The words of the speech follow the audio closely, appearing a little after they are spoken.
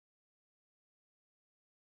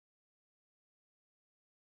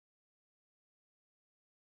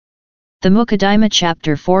The Muqaddimah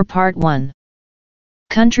Chapter 4 Part 1.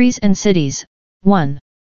 Countries and Cities, 1.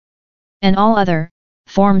 And all other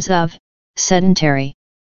forms of sedentary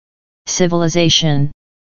civilization.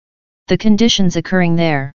 The conditions occurring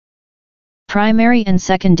there. Primary and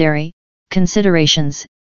secondary considerations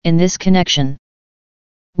in this connection.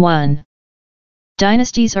 1.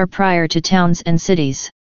 Dynasties are prior to towns and cities.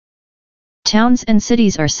 Towns and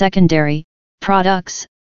cities are secondary products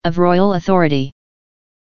of royal authority.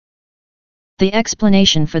 The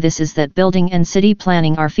explanation for this is that building and city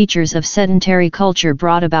planning are features of sedentary culture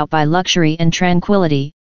brought about by luxury and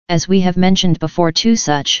tranquility. As we have mentioned before, two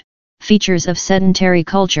such features of sedentary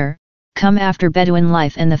culture come after Bedouin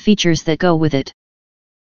life and the features that go with it.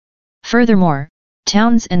 Furthermore,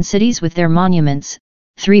 towns and cities with their monuments,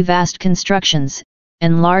 3 vast constructions,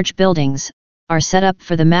 and large buildings, are set up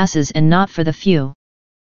for the masses and not for the few.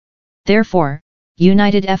 Therefore,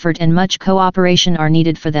 united effort and much cooperation are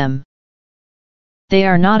needed for them. They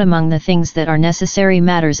are not among the things that are necessary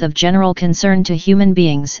matters of general concern to human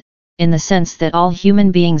beings, in the sense that all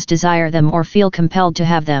human beings desire them or feel compelled to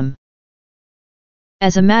have them.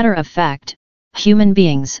 As a matter of fact, human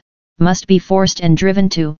beings must be forced and driven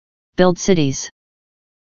to build cities.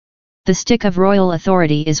 The stick of royal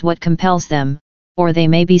authority is what compels them, or they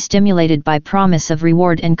may be stimulated by promise of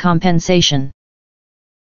reward and compensation.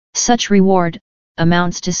 Such reward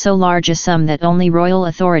amounts to so large a sum that only royal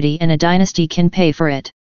authority and a dynasty can pay for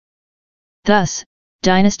it. Thus,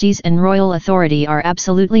 dynasties and royal authority are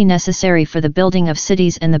absolutely necessary for the building of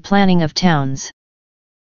cities and the planning of towns.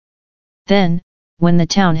 Then, when the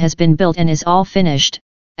town has been built and is all finished,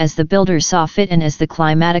 as the builder saw fit and as the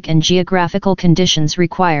climatic and geographical conditions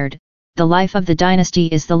required, the life of the dynasty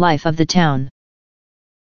is the life of the town.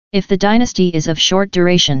 If the dynasty is of short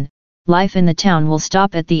duration, life in the town will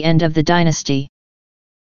stop at the end of the dynasty.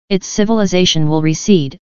 Its civilization will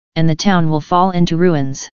recede, and the town will fall into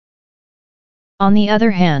ruins. On the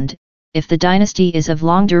other hand, if the dynasty is of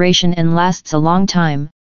long duration and lasts a long time,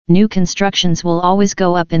 new constructions will always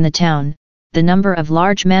go up in the town, the number of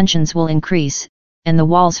large mansions will increase, and the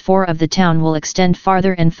walls of the town will extend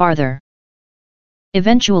farther and farther.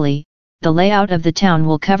 Eventually, the layout of the town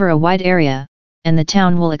will cover a wide area, and the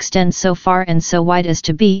town will extend so far and so wide as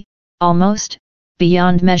to be, almost,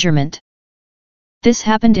 beyond measurement. This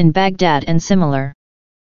happened in Baghdad and similar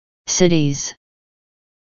cities.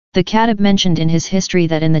 The Khatib mentioned in his history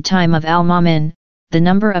that in the time of Al-Ma'mun, the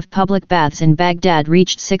number of public baths in Baghdad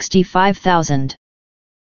reached 65,000.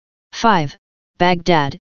 5.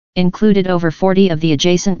 Baghdad included over 40 of the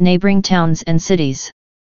adjacent neighboring towns and cities.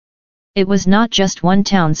 It was not just one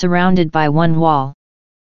town surrounded by one wall.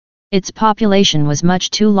 Its population was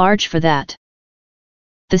much too large for that.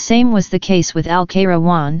 The same was the case with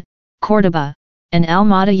Al-Qayrawan, Cordoba, and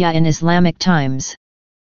Al-Madiyah in Islamic times.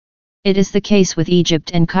 It is the case with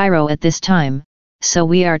Egypt and Cairo at this time, so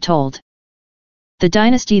we are told. The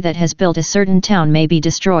dynasty that has built a certain town may be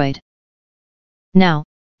destroyed. Now,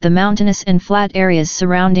 the mountainous and flat areas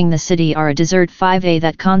surrounding the city are a desert 5a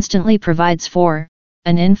that constantly provides for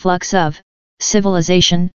an influx of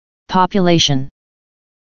civilization, population.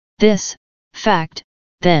 This fact,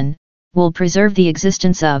 then, will preserve the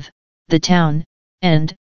existence of the town,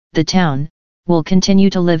 and the town will continue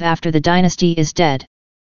to live after the dynasty is dead.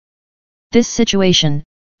 This situation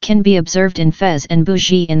can be observed in Fez and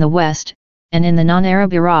Bougie in the west, and in the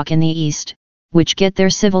non-Arab Iraq in the east, which get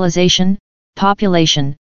their civilization,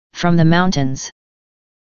 population, from the mountains.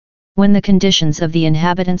 When the conditions of the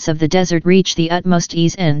inhabitants of the desert reach the utmost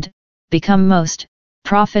ease and become most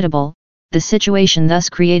profitable, the situation thus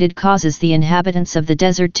created causes the inhabitants of the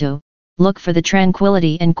desert to look for the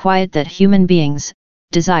tranquility and quiet that human beings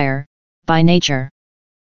desire by nature.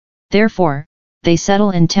 Therefore, they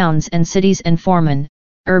settle in towns and cities and form an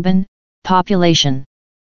urban population.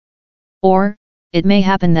 Or, it may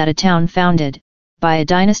happen that a town founded by a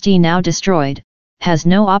dynasty now destroyed has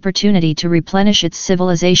no opportunity to replenish its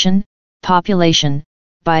civilization, population,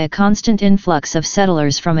 by a constant influx of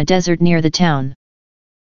settlers from a desert near the town.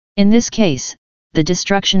 In this case, the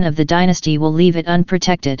destruction of the dynasty will leave it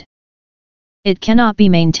unprotected. It cannot be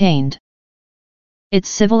maintained. Its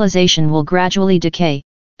civilization will gradually decay,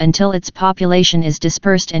 until its population is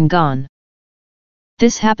dispersed and gone.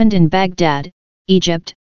 This happened in Baghdad,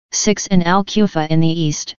 Egypt, 6 in Al-Kufa in the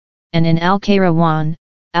east, and in Al-Qayrawan,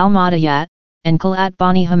 Al-Madiyah, and Qalat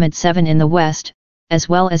Bani Hamid 7 in the west, as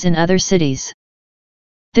well as in other cities.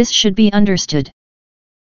 This should be understood.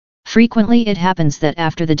 Frequently it happens that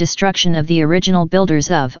after the destruction of the original builders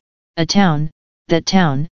of a town, that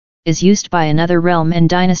town is used by another realm and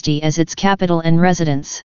dynasty as its capital and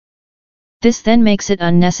residence. This then makes it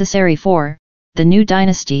unnecessary for the new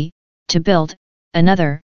dynasty to build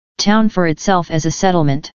another town for itself as a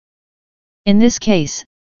settlement. In this case,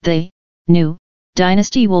 the new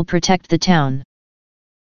dynasty will protect the town.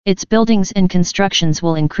 Its buildings and constructions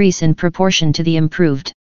will increase in proportion to the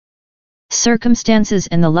improved circumstances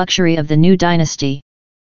and the luxury of the new dynasty.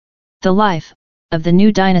 The life of the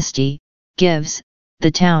new dynasty gives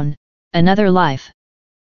the town another life.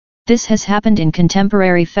 This has happened in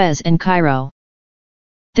contemporary Fez and Cairo.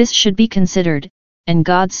 This should be considered, and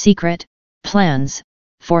God's secret plans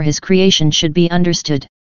for his creation should be understood.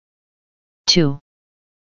 2.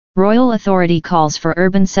 Royal authority calls for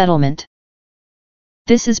urban settlement.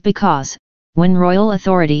 This is because, when royal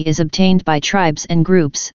authority is obtained by tribes and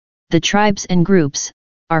groups, the tribes and groups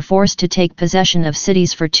are forced to take possession of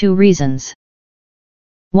cities for two reasons.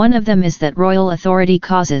 One of them is that royal authority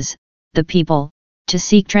causes the people to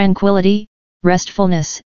seek tranquility,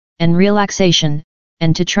 restfulness, and relaxation,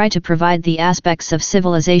 and to try to provide the aspects of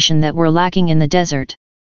civilization that were lacking in the desert.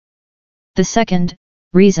 The second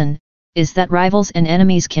reason is that rivals and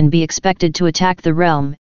enemies can be expected to attack the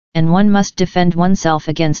realm, and one must defend oneself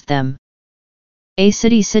against them. A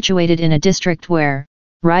city situated in a district where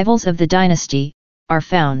rivals of the dynasty are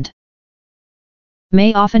found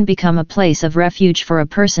may often become a place of refuge for a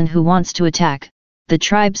person who wants to attack the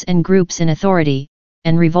tribes and groups in authority,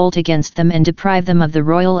 and revolt against them and deprive them of the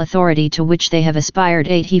royal authority to which they have aspired.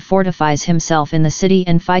 8. He fortifies himself in the city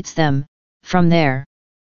and fights them from there.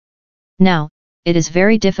 Now, it is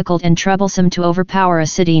very difficult and troublesome to overpower a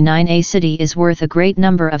city. 9. A city is worth a great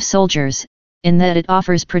number of soldiers, in that it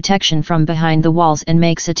offers protection from behind the walls and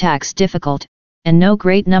makes attacks difficult, and no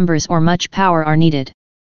great numbers or much power are needed.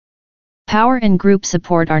 Power and group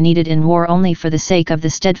support are needed in war only for the sake of the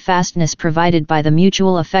steadfastness provided by the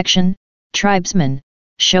mutual affection tribesmen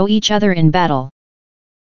show each other in battle.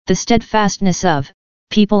 The steadfastness of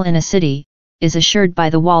people in a city is assured by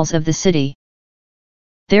the walls of the city.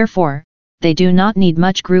 Therefore, they do not need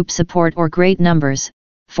much group support or great numbers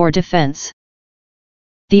for defense.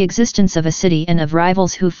 The existence of a city and of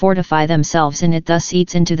rivals who fortify themselves in it thus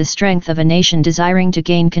eats into the strength of a nation desiring to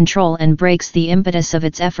gain control and breaks the impetus of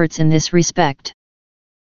its efforts in this respect.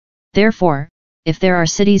 Therefore, if there are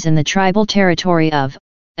cities in the tribal territory of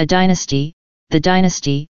a dynasty, the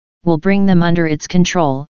dynasty will bring them under its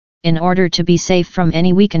control, in order to be safe from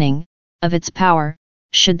any weakening of its power,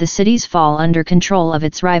 should the cities fall under control of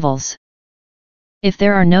its rivals. If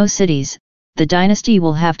there are no cities, the dynasty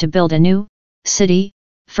will have to build a new city,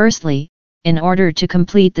 firstly, in order to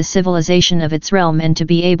complete the civilization of its realm and to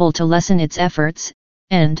be able to lessen its efforts,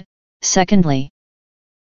 and, secondly,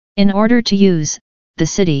 in order to use the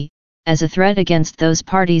city as a threat against those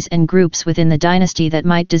parties and groups within the dynasty that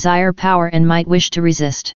might desire power and might wish to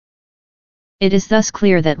resist. It is thus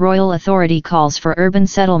clear that royal authority calls for urban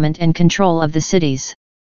settlement and control of the cities.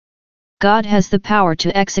 God has the power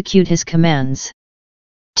to execute his commands.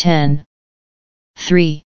 10.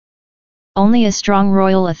 3. Only a strong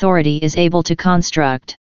royal authority is able to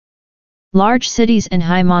construct large cities and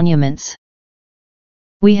high monuments.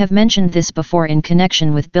 We have mentioned this before in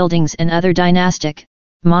connection with buildings and other dynastic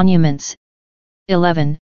monuments.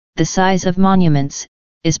 11. The size of monuments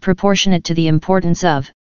is proportionate to the importance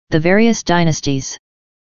of the various dynasties.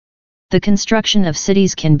 The construction of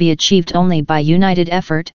cities can be achieved only by united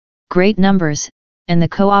effort, great numbers, and the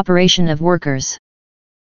cooperation of workers.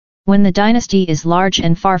 When the dynasty is large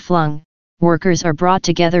and far-flung, workers are brought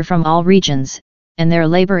together from all regions, and their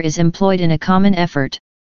labor is employed in a common effort.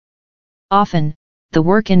 Often, the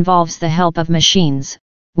work involves the help of machines,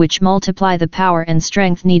 which multiply the power and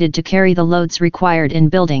strength needed to carry the loads required in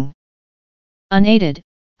building. Unaided,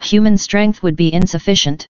 human strength would be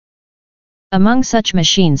insufficient. Among such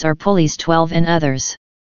machines are pulleys 12 and others.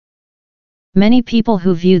 Many people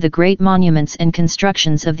who view the great monuments and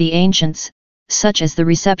constructions of the ancients, such as the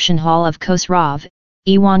reception hall of Khosraw,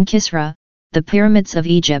 Iwan Kisra, the pyramids of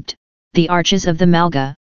Egypt, the arches of the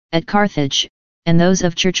Malga, at Carthage, and those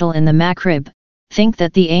of Churchill in the Maghrib, think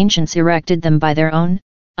that the ancients erected them by their own,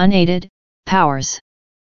 unaided, powers.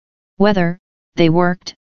 Whether they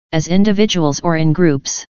worked as individuals or in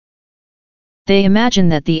groups. They imagine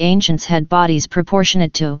that the ancients had bodies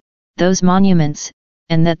proportionate to those monuments,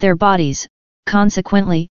 and that their bodies,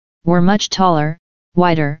 consequently, were much taller,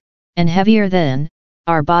 wider, and heavier than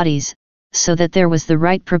our bodies, so that there was the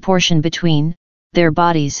right proportion between their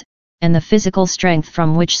bodies and the physical strength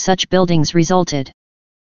from which such buildings resulted.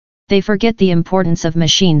 They forget the importance of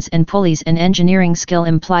machines and pulleys and engineering skill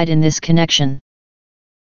implied in this connection.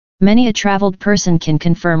 Many a traveled person can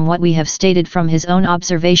confirm what we have stated from his own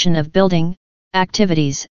observation of building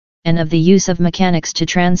activities, and of the use of mechanics to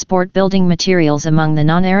transport building materials among the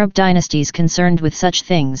non-Arab dynasties concerned with such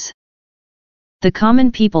things. The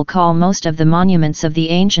common people call most of the monuments of the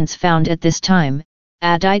ancients found at this time,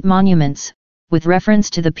 Adite monuments, with reference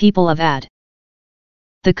to the people of Ad.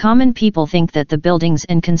 The common people think that the buildings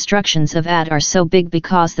and constructions of Ad are so big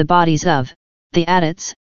because the bodies of the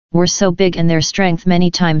Adites were so big and their strength many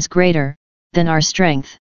times greater than our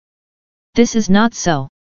strength. This is not so.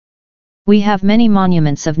 We have many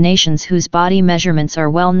monuments of nations whose body measurements are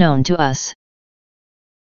well known to us.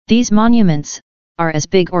 These monuments are as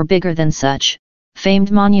big or bigger than such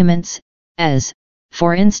famed monuments as,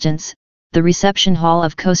 for instance, the reception hall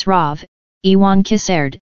of Khosrov, Iwan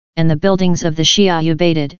Kiserd, and the buildings of the Shia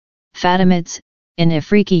Ubaidid, Fatimids, in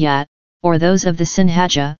Ifriqiyat, or those of the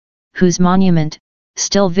Sinhaja, whose monument,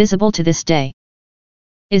 still visible to this day,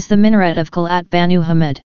 is the minaret of Qalat Banu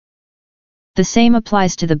Hamid. The same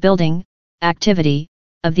applies to the building, activity,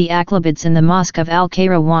 of the Aqlabids in the Mosque of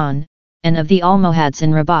Al-Qayrawan, and of the Almohads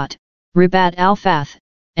in Rabat, Rabat al-Fath,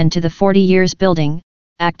 and to the 40 years building,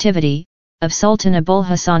 activity, of Sultan Abul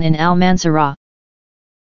Hassan in Al-Mansura.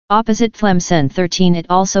 Opposite Tlemcen 13, it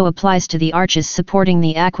also applies to the arches supporting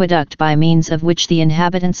the aqueduct by means of which the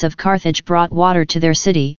inhabitants of Carthage brought water to their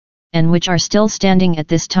city, and which are still standing at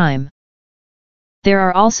this time. There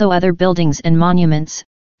are also other buildings and monuments,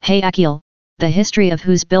 Hayakil, the history of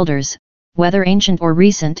whose builders, whether ancient or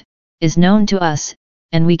recent, is known to us,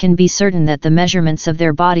 and we can be certain that the measurements of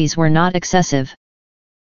their bodies were not excessive.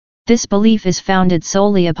 This belief is founded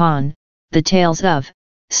solely upon the tales of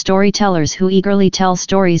storytellers who eagerly tell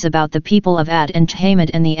stories about the people of Ad and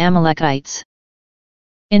Thamud and the Amalekites.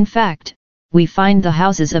 In fact, we find the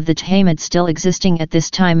houses of the Thamud still existing at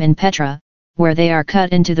this time in Petra, where they are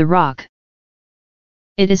cut into the rock.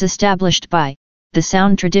 It is established by the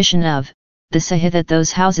sound tradition of the Sahih that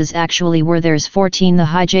those houses actually were theirs. 14 The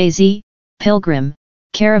Hijaz, pilgrim,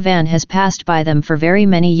 caravan has passed by them for very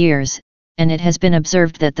many years, and it has been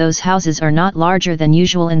observed that those houses are not larger than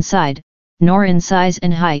usual inside, nor in size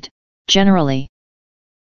and height, generally.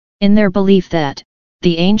 In their belief that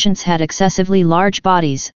the ancients had excessively large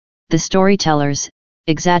bodies, the storytellers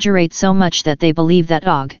exaggerate so much that they believe that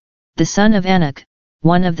Og, the son of Anak,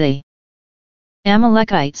 one of the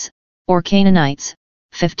Amalekites, or Canaanites,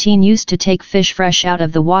 15 used to take fish fresh out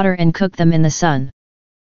of the water and cook them in the sun.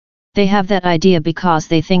 They have that idea because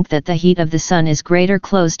they think that the heat of the sun is greater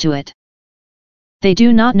close to it. They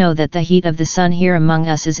do not know that the heat of the sun here among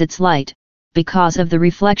us is its light, because of the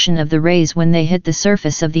reflection of the rays when they hit the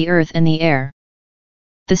surface of the earth and the air.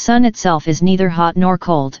 The sun itself is neither hot nor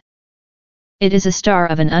cold. It is a star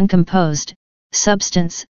of an uncomposed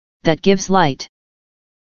substance that gives light.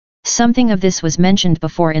 Something of this was mentioned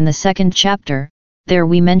before in the second chapter. There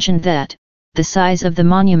we mentioned that the size of the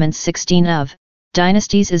monuments 16 of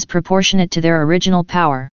dynasties is proportionate to their original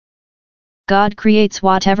power. God creates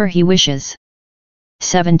whatever He wishes.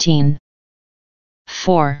 17.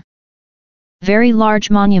 4. Very large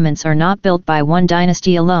monuments are not built by one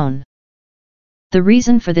dynasty alone. The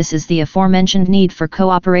reason for this is the aforementioned need for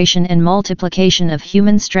cooperation and multiplication of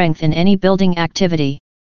human strength in any building activity.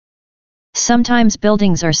 Sometimes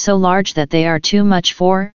buildings are so large that they are too much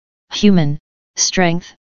for human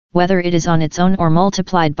strength, whether it is on its own or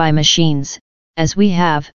multiplied by machines, as we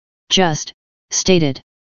have just stated.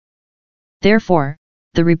 Therefore,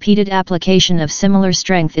 the repeated application of similar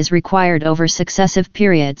strength is required over successive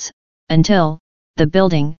periods, until the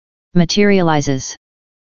building materializes.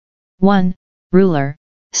 1. Ruler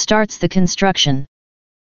starts the construction.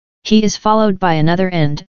 He is followed by another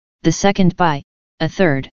and the second by a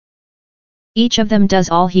third. Each of them does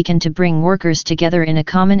all he can to bring workers together in a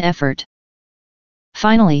common effort.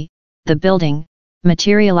 Finally, the building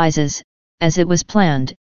materializes as it was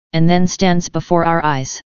planned, and then stands before our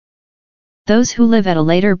eyes. Those who live at a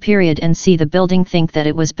later period and see the building think that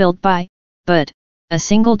it was built by a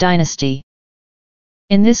single dynasty.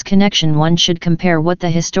 In this connection one should compare what the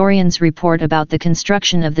historians report about the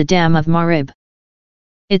construction of the Dam of Marib.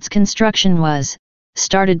 Its construction was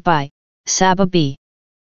started by Sababi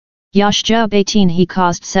Yashjub 18. He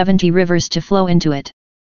caused 70 rivers to flow into it.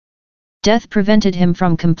 Death prevented him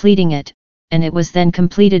from completing it, and it was then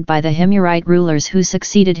completed by the Himyarite rulers who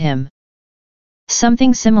succeeded him.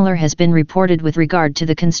 Something similar has been reported with regard to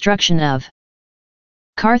the construction of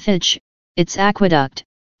Carthage, its aqueduct,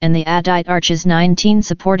 and the Adite arches 19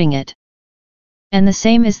 supporting it. And the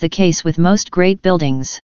same is the case with most great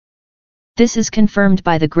buildings. This is confirmed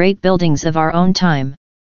by the great buildings of our own time.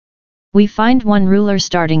 We find one ruler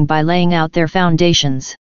starting by laying out their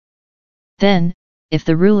foundations. Then, if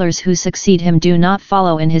the rulers who succeed him do not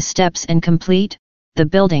follow in his steps and complete the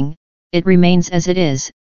building, it remains as it is,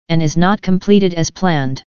 and is not completed as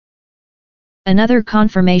planned. Another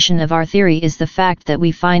confirmation of our theory is the fact that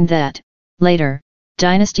we find that, later,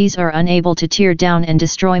 dynasties are unable to tear down and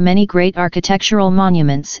destroy many great architectural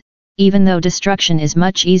monuments, even though destruction is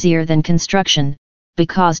much easier than construction,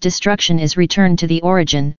 because destruction is returned to the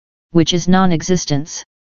origin, which is non-existence.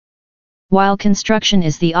 While construction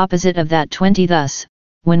is the opposite of that. 20 Thus,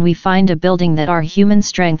 when we find a building that our human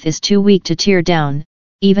strength is too weak to tear down,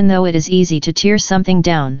 even though it is easy to tear something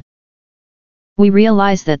down, we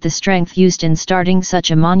realize that the strength used in starting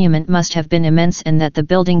such a monument must have been immense and that the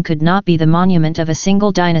building could not be the monument of a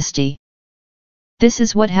single dynasty. This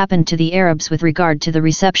is what happened to the Arabs with regard to the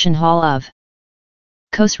reception hall of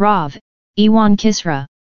Khosrav, Iwan Kisra.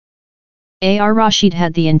 Ar-Rashid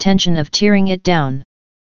had the intention of tearing it down.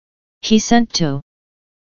 He sent to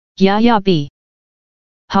Yahya b.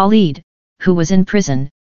 Khalid, who was in prison,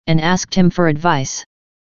 and asked him for advice.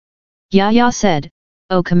 Yahya said,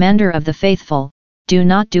 "O Commander of the Faithful, do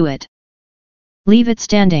not do it. Leave it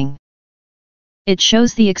standing. It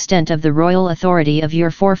shows the extent of the royal authority of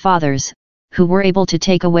your forefathers, who were able to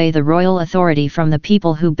take away the royal authority from the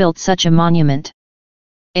people who built such a monument."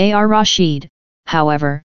 Ar-Rashid,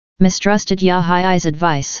 however, mistrusted Yahya's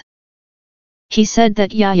advice. He said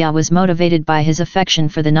that Yahya was motivated by his affection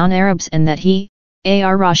for the non-Arabs and that he,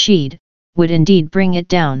 Ar-Rashid, would indeed bring it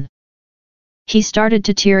down. He started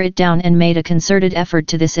to tear it down and made a concerted effort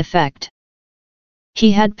to this effect.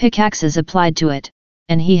 He had pickaxes applied to it,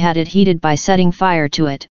 and he had it heated by setting fire to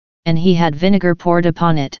it, and he had vinegar poured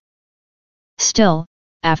upon it. Still,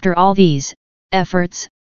 after all these efforts,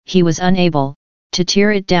 he was unable to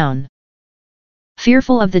tear it down.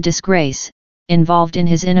 Fearful of the disgrace involved in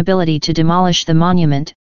his inability to demolish the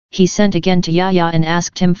monument, he sent again to Yahya and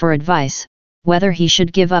asked him for advice, whether he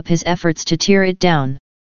should give up his efforts to tear it down.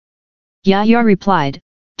 Yahya replied,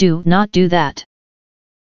 "Do not do that.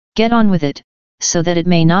 Get on with it, so that it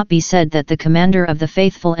may not be said that the commander of the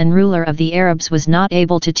faithful and ruler of the Arabs was not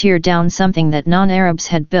able to tear down something that non-Arabs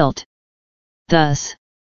had built." Thus,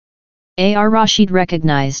 Ar-Rashid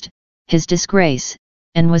recognized his disgrace,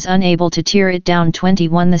 and was unable to tear it down.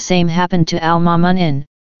 21 The same happened to Al-Ma'mun in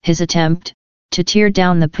his attempt to tear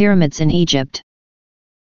down the pyramids in Egypt.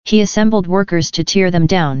 He assembled workers to tear them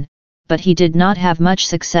down, but he did not have much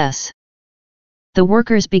success. The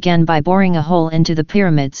workers began by boring a hole into the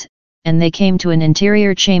pyramids, and they came to an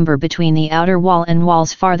interior chamber between the outer wall and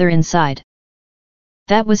walls farther inside.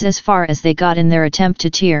 That was as far as they got in their attempt to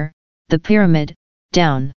tear the pyramid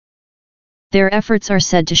down. Their efforts are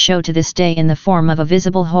said to show to this day in the form of a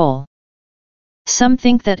visible hole. Some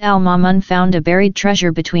think that Al-Ma'mun found a buried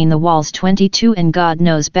treasure between the walls. 22 And God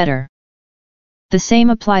knows better. The same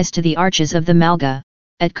applies to the arches of the Malga,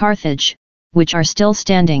 at Carthage, which are still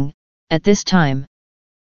standing at this time.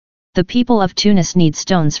 The people of Tunis need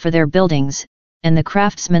stones for their buildings, and the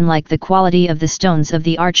craftsmen like the quality of the stones of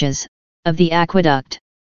the arches of the aqueduct.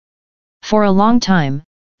 For a long time,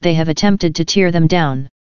 they have attempted to tear them down.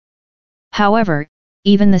 However,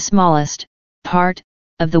 even the smallest part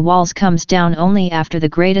of the walls comes down only after the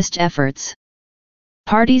greatest efforts.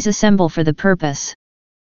 Parties assemble for the purpose.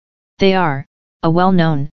 They are a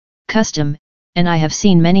well-known custom, and I have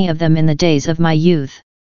seen many of them in the days of my youth.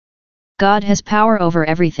 God has power over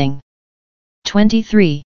everything.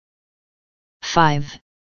 23. 5.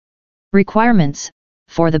 Requirements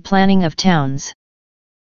for the planning of towns,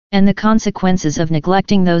 and the consequences of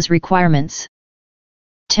neglecting those requirements.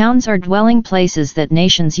 Towns are dwelling places that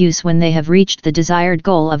nations use when they have reached the desired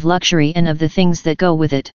goal of luxury and of the things that go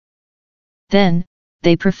with it. Then,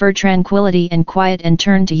 they prefer tranquility and quiet and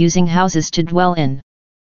turn to using houses to dwell in.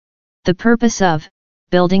 The purpose of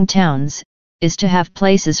building towns is to have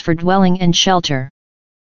places for dwelling and shelter.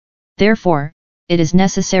 Therefore, it is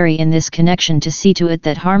necessary in this connection to see to it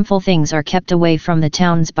that harmful things are kept away from the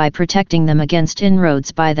towns by protecting them against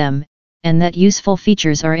inroads by them, and that useful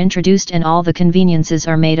features are introduced and all the conveniences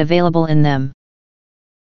are made available in them.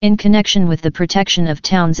 In connection with the protection of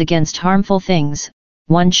towns against harmful things,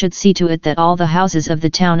 one should see to it that all the houses of the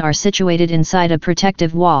town are situated inside a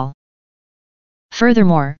protective wall.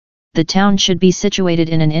 Furthermore, the town should be situated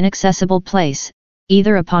in an inaccessible place,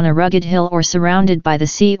 either upon a rugged hill or surrounded by the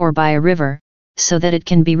sea or by a river, so that it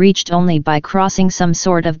can be reached only by crossing some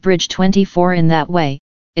sort of bridge. 24 In that way,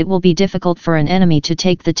 it will be difficult for an enemy to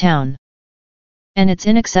take the town, and its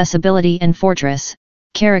inaccessibility and fortress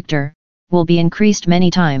character will be increased many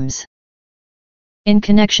times. In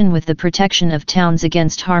connection with the protection of towns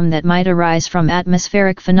against harm that might arise from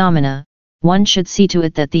atmospheric phenomena, one should see to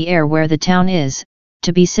it that the air where the town is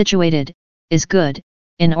to be situated is good,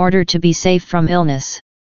 in order to be safe from illness.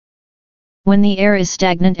 When the air is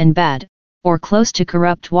stagnant and bad, or close to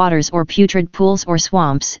corrupt waters or putrid pools or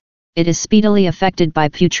swamps, it is speedily affected by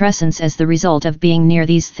putrescence as the result of being near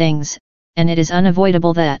these things, and it is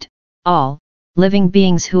unavoidable that all living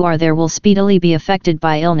beings who are there will speedily be affected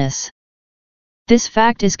by illness. This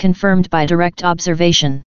fact is confirmed by direct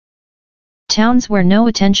observation. Towns where no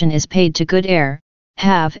attention is paid to good air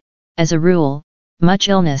have, as a rule, much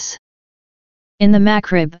illness. In the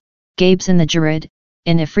Maghrib, Gabes in the Jarid,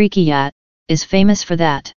 in Afriqiyat, is famous for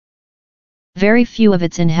that. Very few of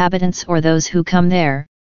its inhabitants or those who come there,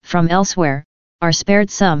 from elsewhere, are spared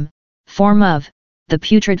some form of the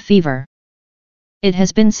putrid fever. It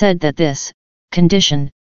has been said that this condition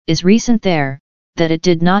is recent there, that it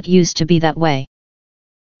did not used to be that way.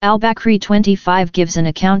 Al-Bakri 25 gives an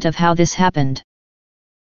account of how this happened.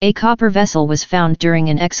 A copper vessel was found during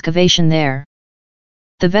an excavation there.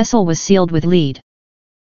 The vessel was sealed with lead.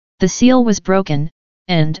 The seal was broken,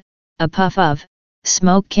 and a puff of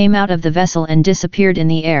smoke came out of the vessel and disappeared in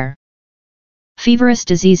the air. Feverish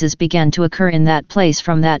diseases began to occur in that place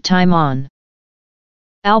from that time on.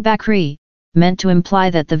 Al-Bakri meant to imply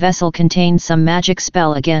that the vessel contained some magic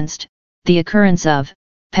spell against the occurrence of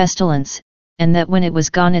pestilence, and that when it was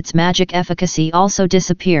gone its magic efficacy also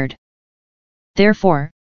disappeared.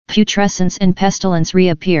 Therefore, putrescence and pestilence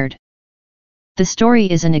reappeared. The story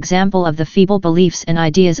is an example of the feeble beliefs and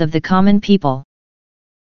ideas of the common people.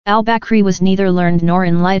 Al-Bakri was neither learned nor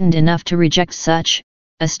enlightened enough to reject such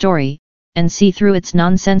a story, and see through its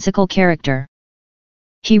nonsensical character.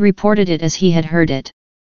 He reported it as he had heard it.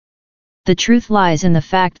 The truth lies in the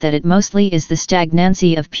fact that it mostly is the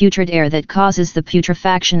stagnancy of putrid air that causes the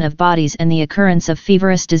putrefaction of bodies and the occurrence of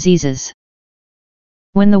feverish diseases.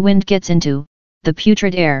 When the wind gets into the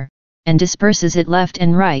putrid air, and disperses it left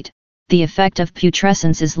and right, the effect of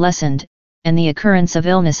putrescence is lessened, and the occurrence of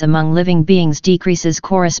illness among living beings decreases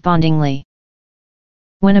correspondingly.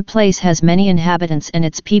 When a place has many inhabitants and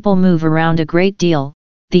its people move around a great deal,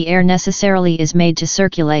 the air necessarily is made to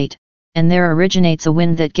circulate, and there originates a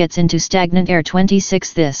wind that gets into stagnant air.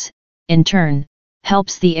 26. This, in turn,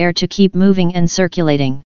 helps the air to keep moving and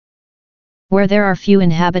circulating. Where there are few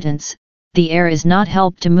inhabitants, the air is not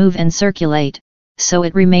helped to move and circulate, so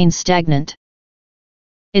it remains stagnant.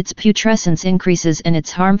 Its putrescence increases and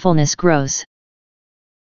its harmfulness grows.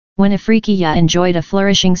 When Afriqiya enjoyed a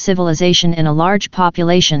flourishing civilization and a large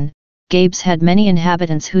population, Gabes had many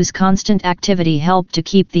inhabitants whose constant activity helped to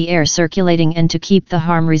keep the air circulating and to keep the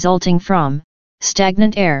harm resulting from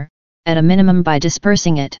stagnant air at a minimum by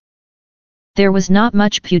dispersing it. There was not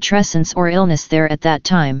much putrescence or illness there at that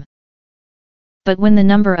time. But when the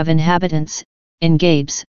number of inhabitants, in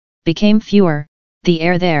Gabes, became fewer, the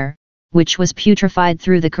air there, which was putrefied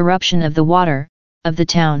through the corruption of the water of the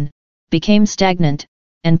town, became stagnant,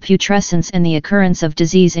 and putrescence and the occurrence of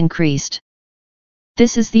disease increased.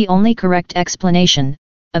 This is the only correct explanation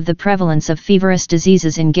of the prevalence of feverish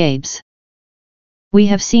diseases in Gabes. We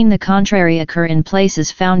have seen the contrary occur in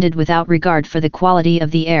places founded without regard for the quality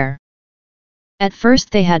of the air. At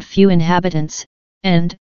first they had few inhabitants,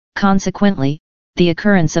 and, consequently, the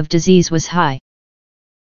occurrence of disease was high.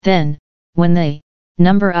 Then, when the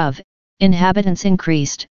number of inhabitants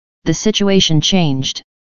increased, the situation changed.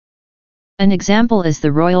 An example is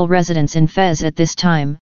the royal residence in Fez at this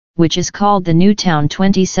time, which is called the New Town.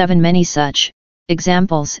 27. Many such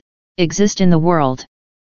examples exist in the world.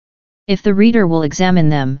 If the reader will examine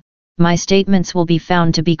them, my statements will be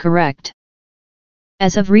found to be correct.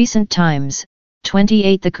 As of recent times,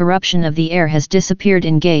 28. The corruption of the air has disappeared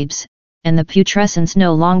in Gabes, and the putrescence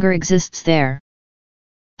no longer exists there.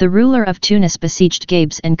 The ruler of Tunis besieged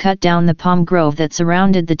Gabes and cut down the palm grove that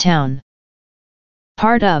surrounded the town.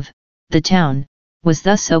 Part of the town was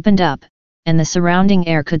thus opened up, and the surrounding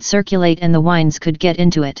air could circulate and the wines could get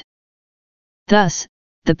into it. Thus,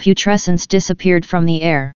 the putrescence disappeared from the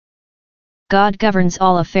air. God governs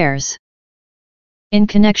all affairs. In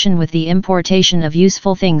connection with the importation of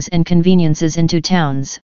useful things and conveniences into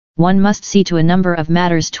towns, one must see to a number of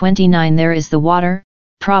matters. 29. There is the water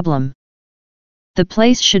problem. The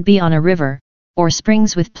place should be on a river, or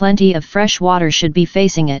springs with plenty of fresh water should be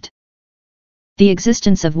facing it. The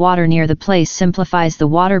existence of water near the place simplifies the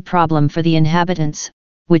water problem for the inhabitants,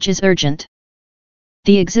 which is urgent.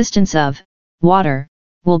 The existence of water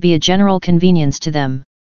will be a general convenience to them.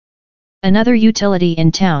 Another utility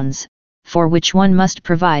in towns, for which one must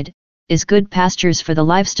provide, is good pastures for the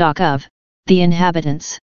livestock of the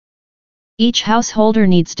inhabitants. Each householder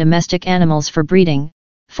needs domestic animals for breeding,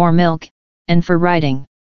 for milk, and for riding.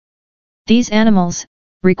 These animals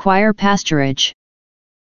require pasturage.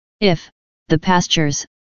 If the pastures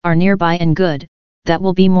are nearby and good, that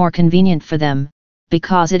will be more convenient for them,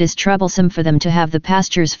 because it is troublesome for them to have the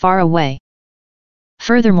pastures far away.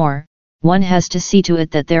 Furthermore, one has to see to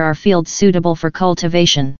it that there are fields suitable for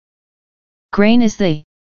cultivation. Grain is the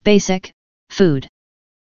basic food.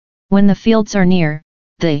 When the fields are near,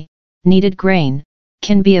 the needed grain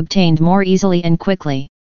can be obtained more easily and quickly.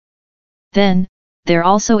 Then, there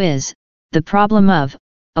also is the problem of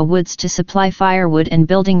woods to supply firewood and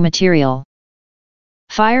building material.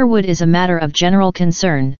 Firewood is a matter of general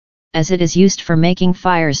concern, as it is used for making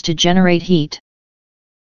fires to generate heat.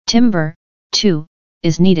 Timber, too,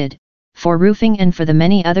 is needed, for roofing and for the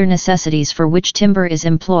many other necessities for which timber is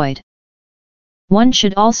employed. One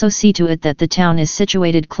should also see to it that the town is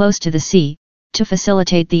situated close to the sea, to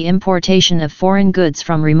facilitate the importation of foreign goods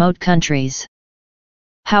from remote countries.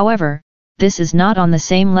 However, this is not on the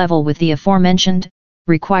same level with the aforementioned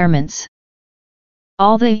requirements.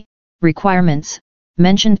 All the requirements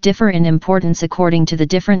mentioned differ in importance according to the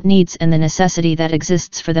different needs and the necessity that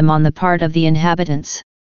exists for them on the part of the inhabitants.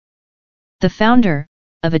 The founder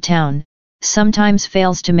of a town sometimes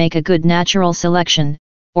fails to make a good natural selection,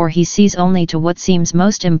 or he sees only to what seems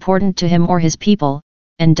most important to him or his people,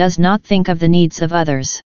 and does not think of the needs of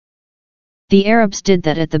others. The Arabs did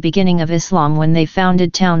that at the beginning of Islam when they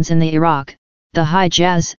founded towns in the Iraq, the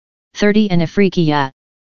Hijaz, 30 and Afriqiya.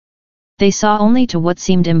 They saw only to what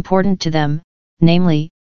seemed important to them, namely,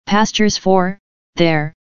 pastures for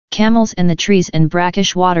their camels and the trees and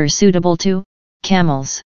brackish water suitable to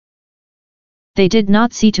camels. They did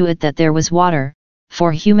not see to it that there was water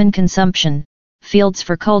for human consumption, fields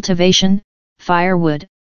for cultivation, firewood,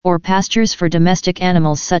 or pastures for domestic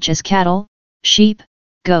animals such as cattle, sheep,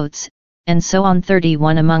 goats, and so on.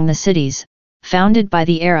 31 Among the cities founded by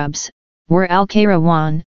the Arabs were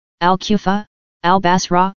Al-Qayrawan, Al-Kufa,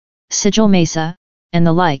 Al-Basra, Sijil Mesa, and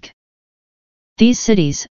the like. These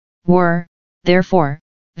cities were, therefore,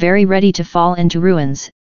 very ready to fall into ruins,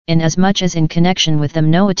 inasmuch as in connection with them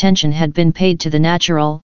no attention had been paid to the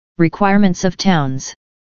natural requirements of towns.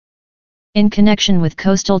 In connection with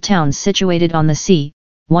coastal towns situated on the sea,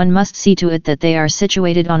 one must see to it that they are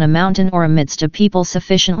situated on a mountain or amidst a people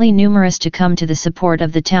sufficiently numerous to come to the support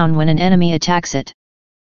of the town when an enemy attacks it.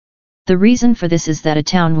 The reason for this is that a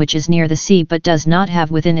town which is near the sea but does not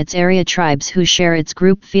have within its area tribes who share its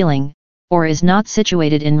group feeling, or is not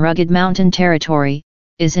situated in rugged mountain territory,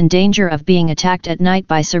 is in danger of being attacked at night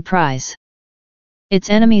by surprise. Its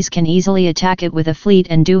enemies can easily attack it with a fleet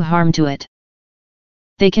and do harm to it.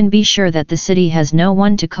 They can be sure that the city has no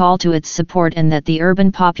one to call to its support and that the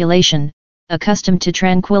urban population, accustomed to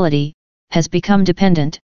tranquility, has become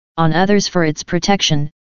dependent on others for its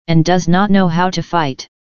protection, and does not know how to fight.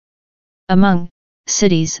 Among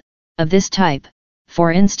cities of this type,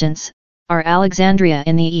 for instance, are Alexandria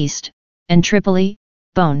in the east, and Tripoli,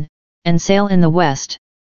 Bone, and Sale in the west.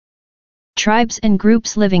 Tribes and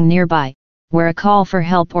groups living nearby, where a call for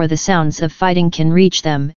help or the sounds of fighting can reach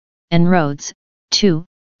them, and roads, too,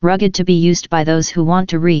 rugged to be used by those who want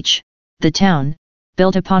to reach the town,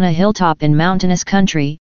 built upon a hilltop in mountainous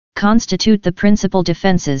country, constitute the principal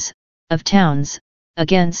defenses of towns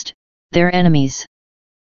against their enemies.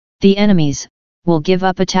 The enemies will give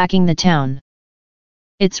up attacking the town.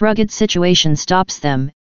 Its rugged situation stops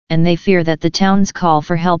them, and they fear that the town's call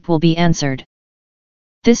for help will be answered.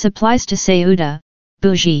 This applies to Ceuta,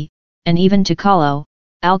 Bougie, and even to Calo,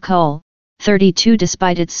 Alcohol, 32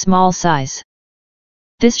 despite its small size.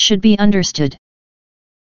 This should be understood.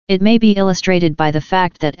 It may be illustrated by the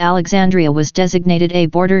fact that Alexandria was designated a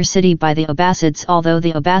border city by the Abbasids, although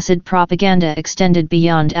the Abbasid propaganda extended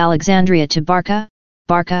beyond Alexandria to Barca,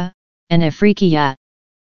 and Afriqiya.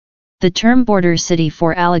 The term border city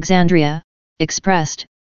for Alexandria, expressed,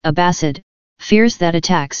 Abbasid, fears that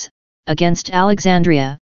attacks against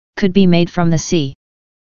Alexandria could be made from the sea.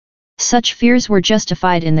 Such fears were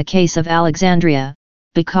justified in the case of Alexandria,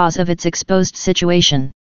 because of its exposed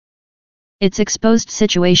situation. Its exposed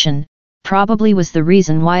situation probably was the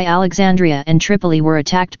reason why Alexandria and Tripoli were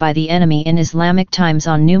attacked by the enemy in Islamic times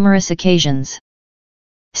on numerous occasions.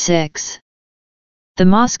 6. The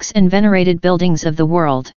mosques and venerated buildings of the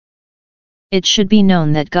world. It should be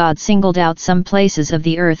known that God singled out some places of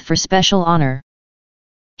the earth for special honor.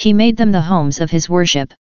 He made them the homes of His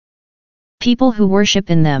worship. People who worship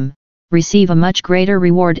in them receive a much greater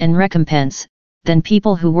reward and recompense than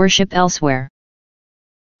people who worship elsewhere.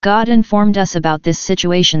 God informed us about this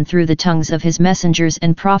situation through the tongues of His messengers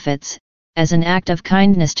and prophets, as an act of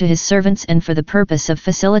kindness to His servants and for the purpose of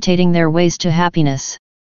facilitating their ways to happiness.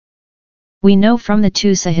 We know from the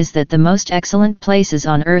two Sahihs that the most excellent places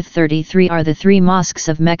on earth 33 are the three mosques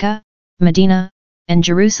of Mecca, Medina, and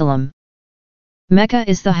Jerusalem. Mecca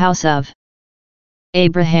is the house of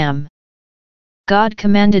Abraham. God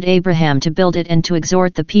commanded Abraham to build it and to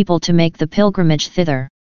exhort the people to make the pilgrimage thither.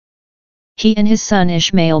 He and his son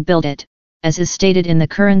Ishmael built it, as is stated in the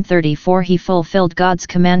Quran 34. He fulfilled God's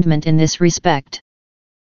commandment in this respect.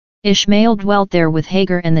 Ishmael dwelt there with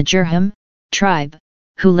Hagar and the Jurhum tribe,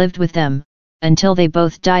 who lived with them, until they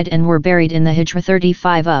both died and were buried in the Hijra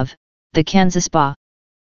 35 of the Kanzaspa.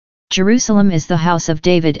 Jerusalem is the house of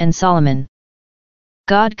David and Solomon.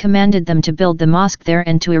 God commanded them to build the mosque there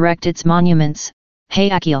and to erect its monuments,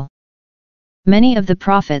 Hayakil. Many of the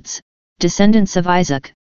prophets, descendants of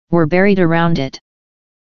Isaac, were buried around it.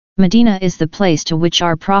 Medina is the place to which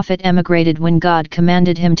our prophet emigrated when God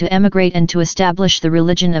commanded him to emigrate and to establish the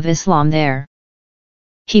religion of Islam there.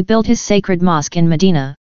 He built his sacred mosque in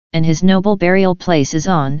Medina, and his noble burial place is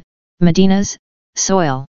on Medina's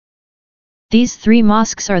soil. These three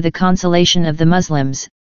mosques are the consolation of the Muslims,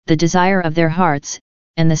 the desire of their hearts,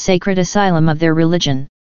 and the sacred asylum of their religion.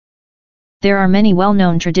 There are many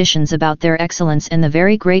well-known traditions about their excellence and the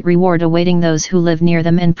very great reward awaiting those who live near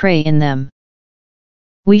them and pray in them.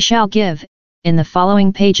 We shall give, in the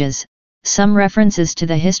following pages, some references to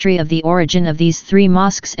the history of the origin of these three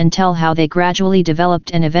mosques and tell how they gradually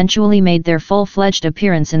developed and eventually made their full-fledged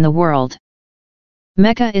appearance in the world.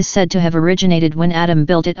 Mecca is said to have originated when Adam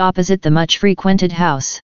built it opposite the much-frequented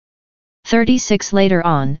house. 36 later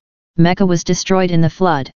on, Mecca was destroyed in the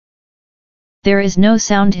flood. There is no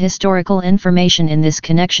sound historical information in this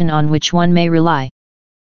connection on which one may rely.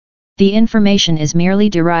 The information is merely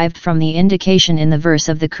derived from the indication in the verse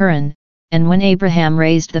of the Quran, and when Abraham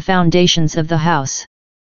raised the foundations of the house.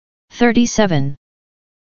 37.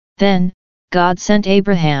 Then, God sent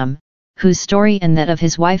Abraham, whose story and that of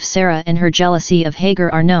his wife Sarah and her jealousy of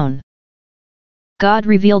Hagar are known. God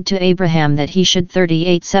revealed to Abraham that he should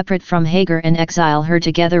 38 separate from Hagar and exile her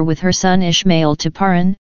together with her son Ishmael to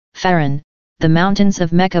Paran, the mountains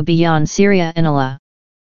of Mecca beyond Syria and Allah.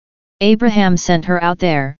 Abraham sent her out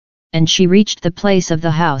there, and she reached the place of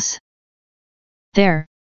the house. There,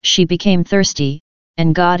 she became thirsty,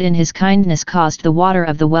 and God in his kindness caused the water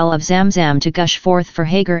of the well of Zamzam to gush forth for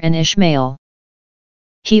Hagar and Ishmael.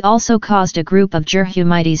 He also caused a group of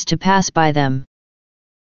Jurhumites to pass by them.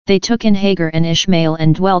 They took in Hagar and Ishmael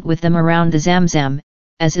and dwelt with them around the Zamzam,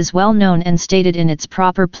 as is well known and stated in its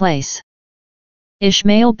proper place.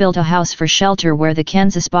 Ishmael built a house for shelter where the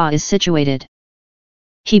Kanzaspa is situated.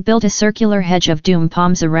 He built a circular hedge of doom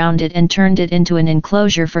palms around it and turned it into an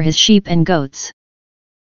enclosure for his sheep and goats.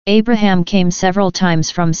 Abraham came several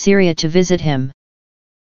times from Syria to visit him.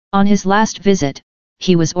 On his last visit,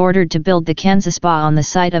 he was ordered to build the Kanzaspa on the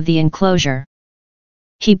site of the enclosure.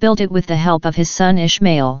 He built it with the help of his son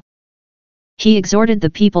Ishmael. He exhorted the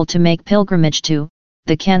people to make pilgrimage to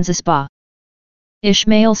the Kanzaspa.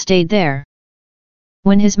 Ishmael stayed there.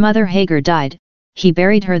 When his mother Hagar died, he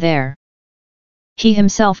buried her there. He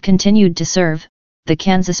himself continued to serve the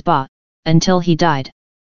Kanzaspa until he died.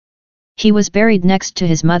 He was buried next to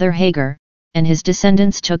his mother Hagar, and his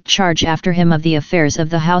descendants took charge after him of the affairs of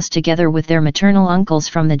the house together with their maternal uncles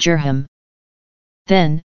from the Jurhum.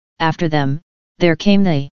 Then, after them, there came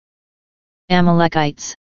the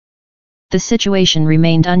Amalekites. The situation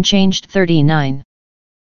remained unchanged. 39.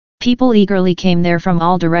 People eagerly came there from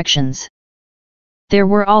all directions. There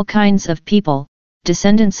were all kinds of people,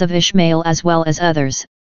 descendants of Ishmael as well as others,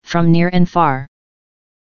 from near and far.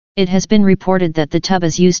 It has been reported that the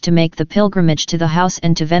Tubas used to make the pilgrimage to the house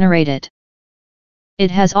and to venerate it. It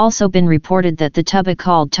has also been reported that the Tuba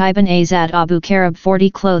called Tiban Azad Abu Karab 40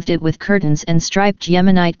 clothed it with curtains and striped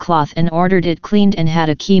Yemenite cloth and ordered it cleaned and had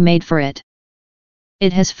a key made for it.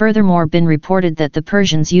 It has furthermore been reported that the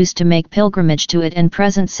Persians used to make pilgrimage to it and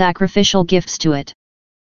present sacrificial gifts to it.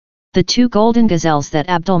 The two golden gazelles that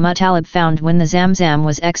Abdul Muttalib found when the Zamzam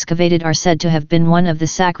was excavated are said to have been one of the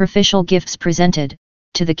sacrificial gifts presented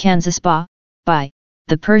to the Kanzaspa by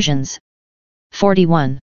the Persians.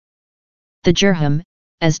 41. The Jurhum,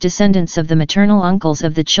 as descendants of the maternal uncles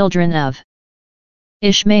of the children of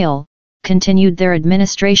Ishmael, continued their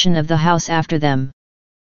administration of the house after them.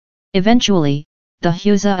 Eventually, the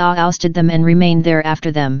Huza'a ousted them and remained there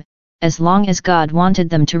after them, as long as God wanted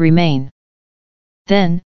them to remain.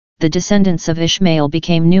 Then, the descendants of Ishmael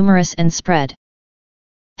became numerous and spread.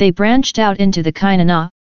 They branched out into the Kinana,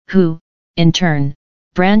 who, in turn,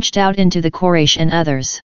 branched out into the Quraysh and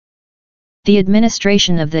others. The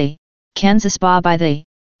administration of the Kanzaspa by the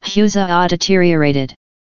Huza'a deteriorated.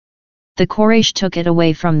 The Quraysh took it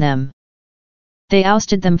away from them. They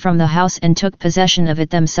ousted them from the house and took possession of it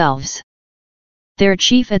themselves. Their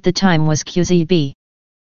chief at the time was Quzib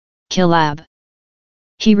Kilab.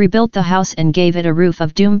 He rebuilt the house and gave it a roof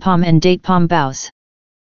of doom palm and date palm boughs.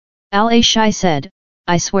 Al-Ashai said,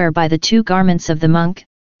 I swear by the two garments of the monk,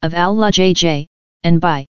 of Al-Lujaj, and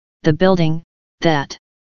by the building, that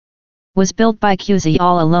was built by Qzi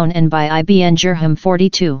all alone and by Ibn Jurham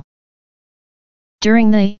 42.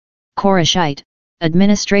 During the Qurayshite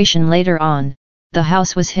administration later on, the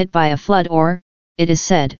house was hit by a flood or, it is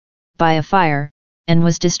said, by a fire, and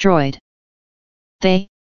was destroyed. They,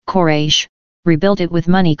 Quraysh, rebuilt it with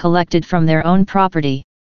money collected from their own property.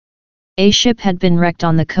 A ship had been wrecked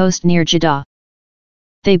on the coast near Jeddah.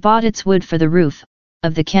 They bought its wood for the roof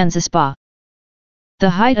of the Kanzaspa. The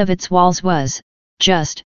height of its walls was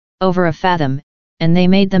just over a fathom, and they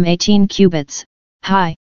made them 18 cubits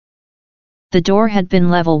high. The door had been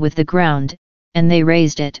level with the ground, and they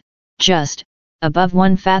raised it just above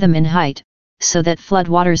 1 fathom in height, so that flood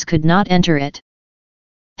waters could not enter it.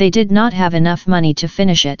 They did not have enough money to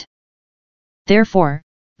finish it. Therefore,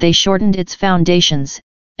 they shortened its foundations,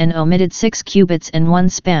 and omitted 6 cubits and 1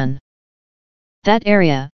 span. That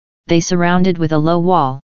area, they surrounded with a low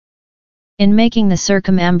wall. In making the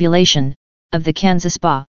circumambulation of the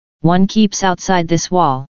Kanzaspa, one keeps outside this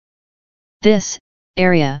wall. This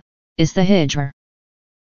area is the Hijr.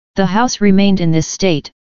 The house remained in this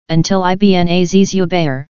state until Ibn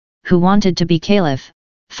Zubayr, who wanted to be caliph,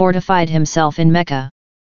 fortified himself in Mecca.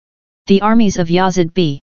 The armies of Yazid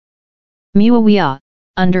b. Muawiyah,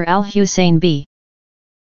 under al-Husayn b.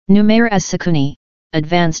 Numair as-Sakuni,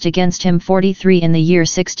 advanced against him 43 in the year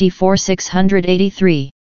 64-683.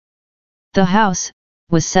 The house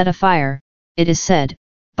was set afire, it is said,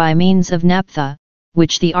 by means of naphtha,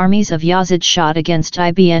 which the armies of Yazid shot against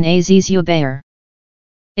Ibn Zubayr.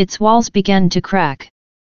 Its walls began to crack.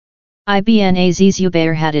 Ibn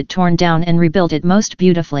Zubayr had it torn down and rebuilt it most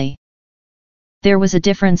beautifully. There was a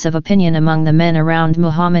difference of opinion among the men around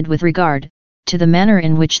Muhammad with regard to the manner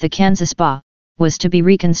in which the Kanzaspa was to be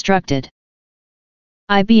reconstructed.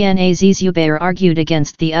 Ibn Zubayr argued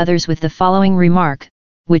against the others with the following remark,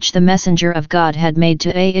 which the Messenger of God had made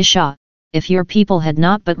to Aisha: "If your people had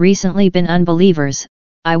not but recently been unbelievers,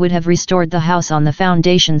 I would have restored the house on the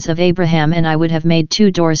foundations of Abraham and I would have made 2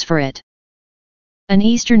 doors for it, an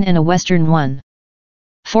eastern and a western one."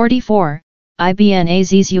 44. Ibn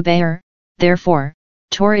Zubayr, therefore,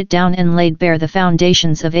 tore it down and laid bare the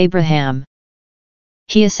foundations of Abraham.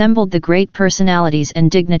 He assembled the great personalities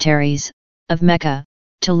and dignitaries of Mecca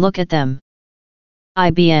to look at them.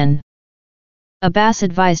 Ibn Abbas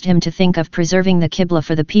advised him to think of preserving the Qibla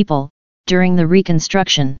for the people during the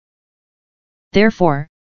reconstruction. Therefore,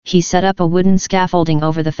 he set up a wooden scaffolding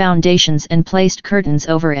over the foundations and placed curtains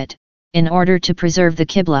over it, in order to preserve the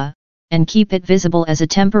Qibla and keep it visible as a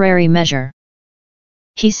temporary measure.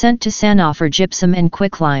 He sent to Sana'a for gypsum and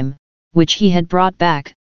quicklime, which he had brought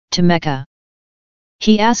back to Mecca.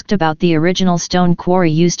 He asked about the original stone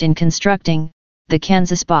quarry used in constructing the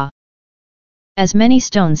Kanzaspa. As many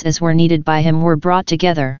stones as were needed by him were brought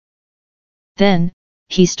together. Then,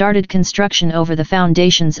 he started construction over the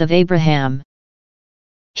foundations of Abraham.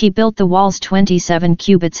 He built the walls 27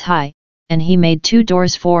 cubits high, and he made 2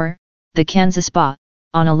 doors for the Kanzaspa,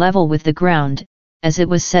 on a level with the ground, as it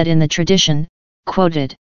was said in the tradition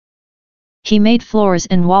quoted. He made floors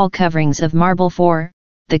and wall coverings of marble for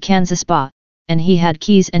the Kanzaspa, and he had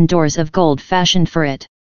keys and doors of gold fashioned for it.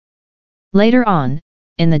 Later on,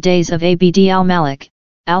 in the days of Abd al-Malik,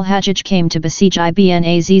 al-Hajjaj came to besiege Ibn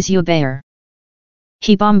Zubayr.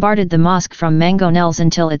 He bombarded the mosque from mangonels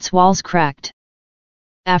until its walls cracked.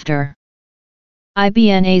 After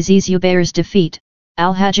Ibn Zubayr's defeat,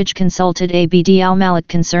 al-Hajjaj consulted Abd al-Malik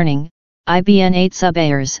concerning Ibn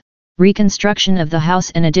Zubayr's reconstruction of the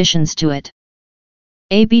house and additions to it.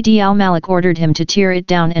 Abd al-Malik ordered him to tear it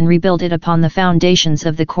down and rebuild it upon the foundations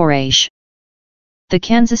of the Quraysh. The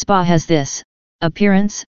Kanzaspa has this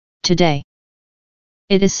appearance today.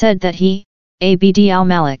 It is said that he, Abd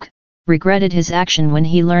al-Malik, regretted his action when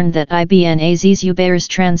he learned that Ibn Zubayr's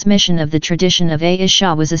transmission of the tradition of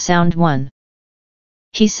Aisha was a sound one.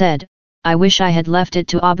 He said, "I wish I had left it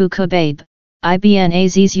to Abu Qubayb, Ibn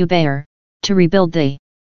Zubayr, to rebuild the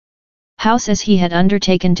house as he had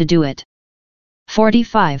undertaken to do it."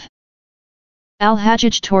 45.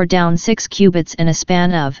 Al-Hajjaj tore down 6 cubits and a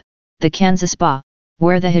span of the Kanzaspa,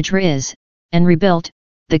 where the Hijr is, and rebuilt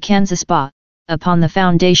the Kanzaspa upon the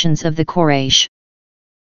foundations of the Quraysh.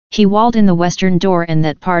 He walled in the western door and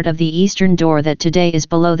that part of the eastern door that today is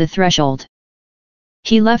below the threshold.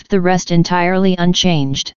 He left the rest entirely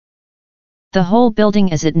unchanged. The whole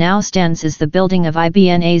building as it now stands is the building of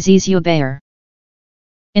Ibn Zubayr.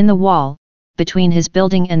 In the wall, between his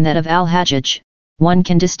building and that of al-Hajjaj, one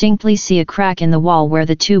can distinctly see a crack in the wall where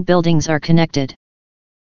the 2 buildings are connected.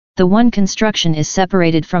 The one construction is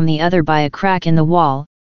separated from the other by a crack in the wall,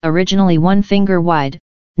 originally 1 finger wide,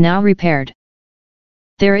 now repaired.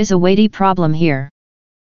 There is a weighty problem here.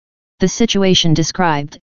 The situation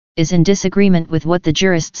described is in disagreement with what the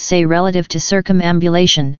jurists say relative to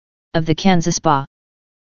circumambulation, of the Kanzaspa.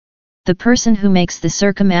 The person who makes the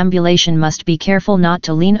circumambulation must be careful not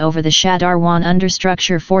to lean over the Shadarwan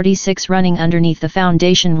understructure 46 running underneath the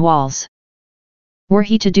foundation walls. Were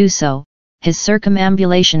he to do so, his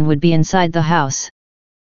circumambulation would be inside the house.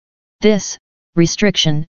 This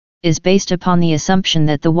restriction is based upon the assumption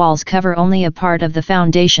that the walls cover only a part of the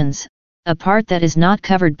foundations, a part that is not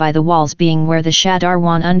covered by the walls being where the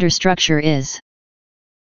Shadarwan understructure is.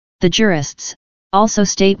 The jurists also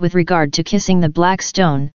state with regard to kissing the black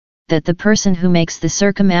stone, that the person who makes the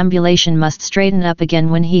circumambulation must straighten up again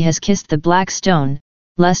when he has kissed the black stone,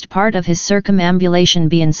 lest part of his circumambulation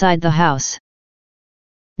be inside the house.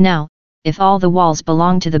 Now, if all the walls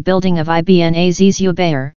belong to the building of Ibn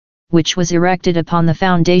Zubayr, which was erected upon the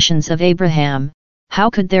foundations of Abraham, how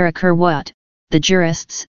could there occur what, the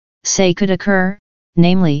jurists say could occur,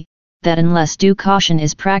 namely, that unless due caution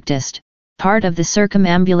is practiced, part of the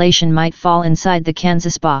circumambulation might fall inside the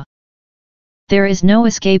Kanzaspa. There is no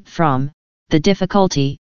escape from the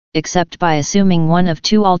difficulty, except by assuming one of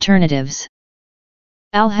two alternatives.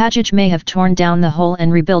 Al-Hajjaj may have torn down the whole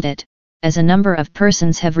and rebuilt it, as a number of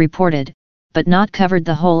persons have reported, but not covered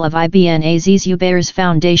the whole of Ibn Zubayr's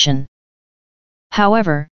foundation.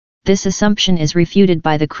 However, this assumption is refuted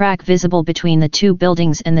by the crack visible between the two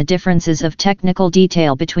buildings and the differences of technical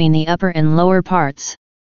detail between the upper and lower parts.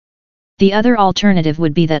 The other alternative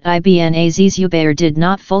would be that Ibn Zubayr did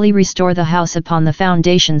not fully restore the house upon the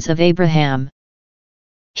foundations of Abraham.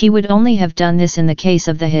 He would only have done this in the case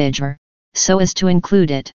of the Hijr, so as to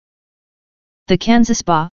include it. The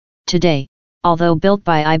Kanzaspa, today, although built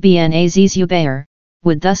by Ibn Zubayr,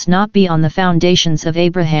 would thus not be on the foundations of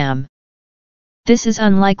Abraham. This is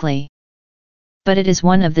unlikely. But it is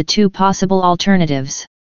one of the two possible alternatives.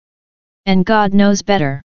 And God knows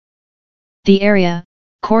better. The area,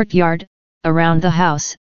 courtyard, around the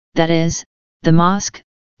house, that is, the mosque,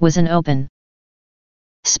 was an open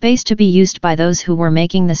space to be used by those who were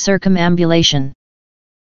making the circumambulation.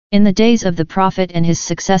 In the days of the Prophet and his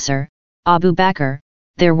successor, Abu Bakr,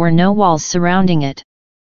 there were no walls surrounding it.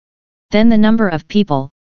 Then the number of people,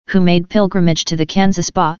 who made pilgrimage to the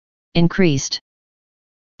Kanzaspa, increased.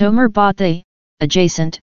 Umar bought the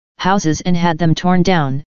adjacent houses and had them torn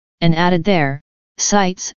down, and added their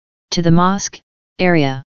sites to the mosque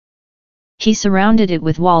area. He surrounded it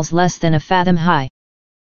with walls less than a fathom high.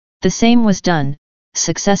 The same was done,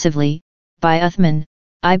 successively, by Uthman,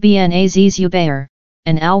 Ibn Zubayr,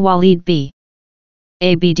 and Al-Walid b.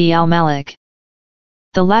 Abd al-Malik.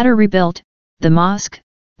 The latter rebuilt the mosque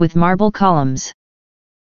with marble columns.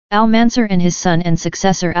 Al-Mansur and his son and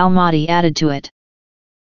successor Al-Mahdi added to it.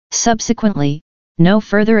 Subsequently, no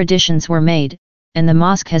further additions were made, and the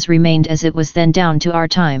mosque has remained as it was then down to our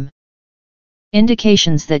time.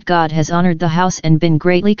 Indications that God has honored the house and been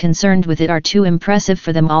greatly concerned with it are too impressive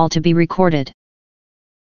for them all to be recorded.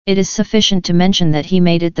 It is sufficient to mention that He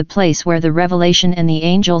made it the place where the revelation and the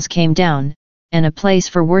angels came down, and a place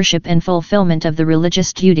for worship and fulfillment of the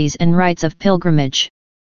religious duties and rites of pilgrimage.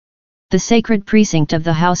 The sacred precinct of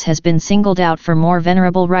the house has been singled out for more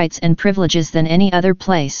venerable rights and privileges than any other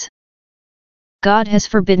place. God has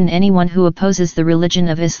forbidden anyone who opposes the religion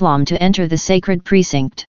of Islam to enter the sacred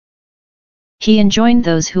precinct. He enjoined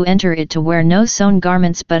those who enter it to wear no sewn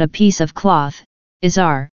garments but a piece of cloth,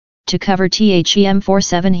 izar, to cover them.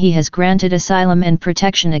 47. He has granted asylum and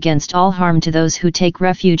protection against all harm to those who take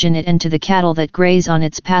refuge in it and to the cattle that graze on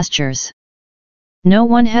its pastures. No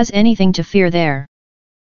one has anything to fear there.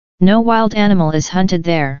 No wild animal is hunted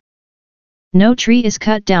there. No tree is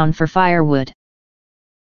cut down for firewood.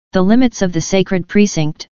 The limits of the sacred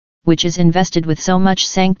precinct, which is invested with so much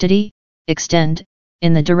sanctity, extend,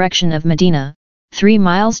 in the direction of Medina, 3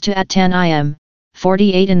 miles to At-Tan'im,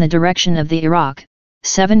 48 in the direction of the Iraq,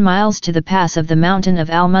 7 miles to the pass of the mountain of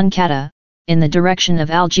Al-Munkata, in the direction of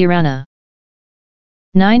Al-Jirana.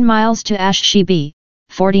 9 miles to Ash-Shibi,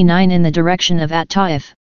 49 in the direction of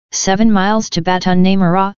At-Ta'if, 7 miles to Batun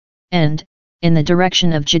Namara, and, in the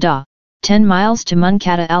direction of Jeddah, 10 miles to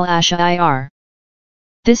Munkata al-Ash'ir.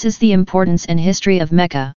 This is the importance and history of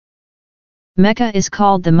Mecca. Mecca is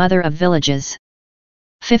called the mother of villages.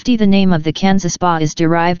 50. The name of the Kanzaspa is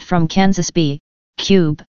derived from Kanzasbi,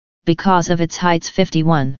 cube, because of its heights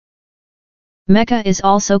 51. Mecca is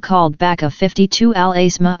also called Baka. 52.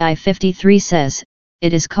 Al-Asma'i 53 says,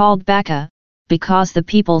 it is called Baka, because the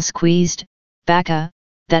people squeezed, Baka,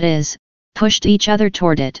 that is, pushed each other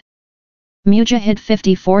toward it. Mujahid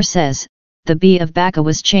 54 says, the B of Baka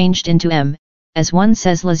was changed into M, as one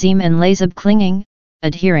says lazim and lazib clinging,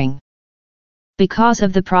 adhering. Because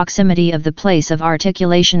of the proximity of the place of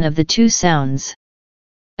articulation of the two sounds.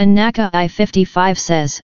 An-Naka I-55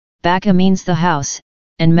 says, Baka means the house,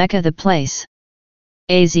 and Mecca the place.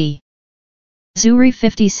 Az. Zuhri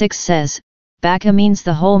 56 says, Baka means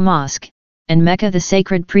the whole mosque, and Mecca the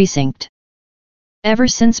sacred precinct. Ever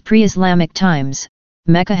since pre-Islamic times,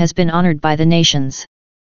 Mecca has been honored by the nations.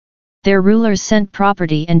 Their rulers sent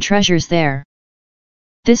property and treasures there.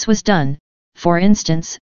 This was done, for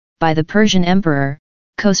instance, by the Persian emperor,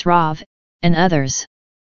 Khosrav, and others.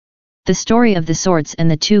 The story of the swords and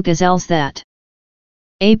the two gazelles that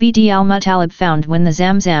Abd al-Muttalib found when the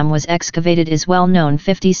Zamzam was excavated is well known.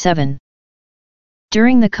 57.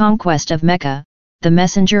 During the conquest of Mecca, the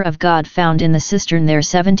Messenger of God found in the cistern there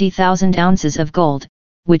 70,000 ounces of gold,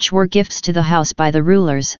 which were gifts to the house by the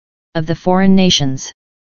rulers of the foreign nations.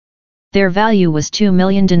 Their value was 2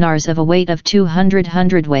 million dinars of a weight of 200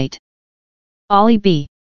 hundredweight. Ali b.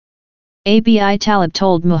 Abi Talib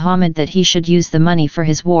told Muhammad that he should use the money for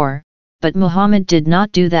his war, but Muhammad did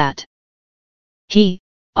not do that. He,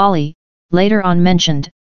 Ali, later on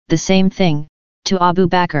mentioned the same thing to Abu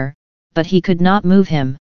Bakr, but he could not move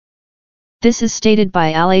him. This is stated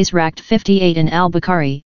by Al-Azraq 58 in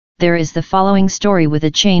Al-Bukhari. There is the following story with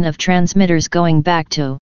a chain of transmitters going back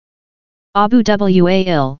to Abu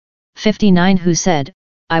Wa'il, 59, who said,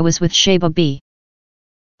 I was with Shayba b.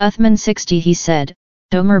 Uthman 60. He said,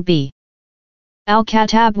 Umar b.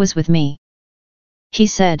 Al-Khattab was with me. He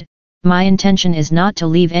said, my intention is not to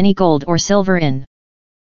leave any gold or silver in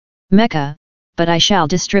Mecca, but I shall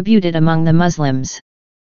distribute it among the Muslims.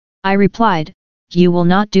 I replied, you will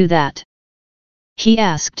not do that. He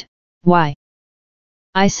asked, why?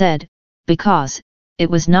 I said, because it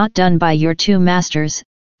was not done by your two masters,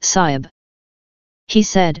 Sahib. He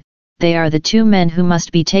said, they are the two men who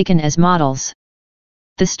must be taken as models.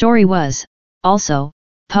 The story was, also,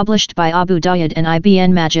 published by Abu Dawud and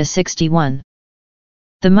Ibn Majah 61.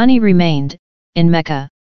 The money remained, in Mecca,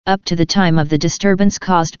 up to the time of the disturbance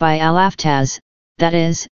caused by Al-Aftaz, that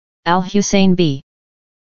is, Al-Hussein b.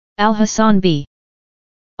 Al-Hassan b.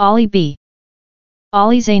 Ali b.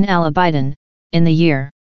 Ali Zain al-Abidin, in the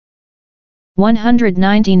year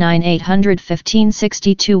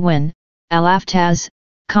 199-815-62 when Al-Aftaz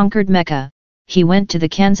conquered Mecca. He went to the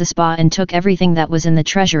Kanzaspa and took everything that was in the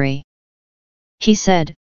treasury. He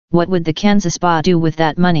said, what would the Kanzaspa do with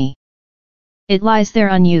that money? It lies there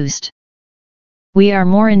unused. We are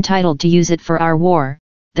more entitled to use it for our war,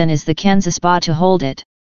 than is the Kanzaspa to hold it.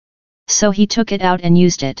 So he took it out and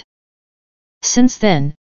used it. Since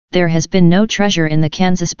then, there has been no treasure in the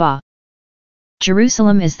Kanzaspa.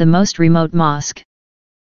 Jerusalem is the most remote mosque.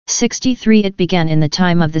 63. It began in the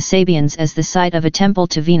time of the Sabians as the site of a temple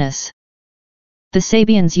to Venus. The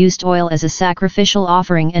Sabians used oil as a sacrificial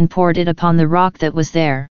offering and poured it upon the rock that was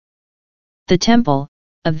there. The temple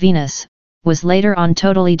of Venus was later on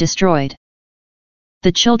totally destroyed.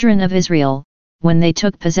 The children of Israel, when they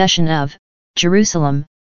took possession of Jerusalem,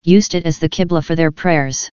 used it as the Qibla for their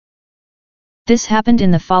prayers. This happened in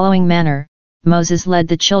the following manner: Moses led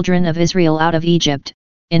the children of Israel out of Egypt,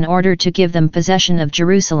 in order to give them possession of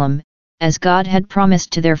Jerusalem, as God had promised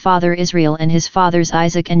to their father Israel and his fathers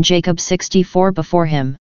Isaac and Jacob 64 before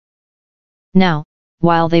him. Now,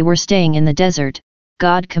 while they were staying in the desert,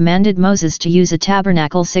 God commanded Moses to use a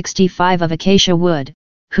tabernacle 65 of acacia wood,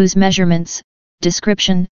 whose measurements,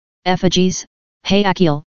 description, effigies,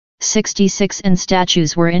 hayakil, 66 and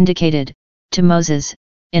statues were indicated to Moses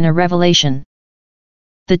in a revelation.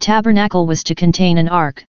 The tabernacle was to contain an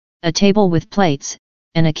ark, a table with plates,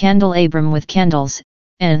 and a candelabrum with candles,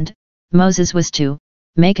 and Moses was to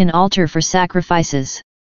make an altar for sacrifices.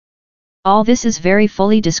 All this is very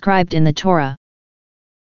fully described in the Torah.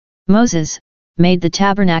 Moses made the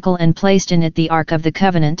tabernacle and placed in it the Ark of the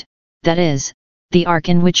Covenant, that is, the ark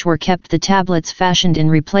in which were kept the tablets fashioned in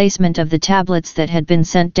replacement of the tablets that had been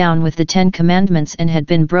sent down with the 10 Commandments and had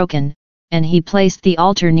been broken, and he placed the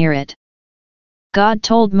altar near it. God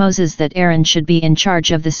told Moses that Aaron should be in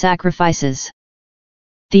charge of the sacrifices.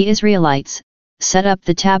 The Israelites set up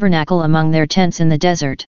the tabernacle among their tents in the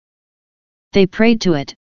desert. They prayed to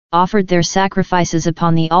it, offered their sacrifices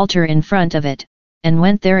upon the altar in front of it, and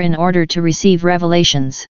went there in order to receive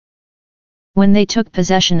revelations. When they took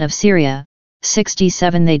possession of Syria,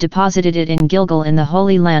 67, they deposited it in Gilgal in the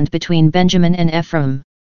Holy Land between Benjamin and Ephraim.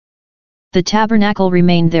 The tabernacle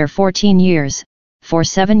remained there 14 years, for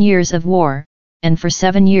 7 years of war, and for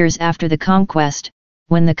 7 years after the conquest,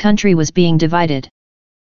 when the country was being divided.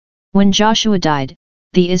 When Joshua died,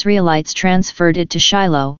 the Israelites transferred it to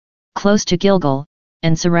Shiloh, close to Gilgal,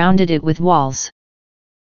 and surrounded it with walls.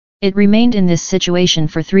 It remained in this situation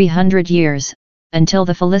for 300 years, until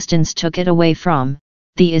the Philistines took it away from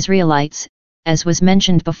the Israelites, as was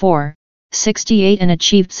mentioned before, 68 and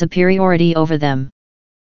achieved superiority over them.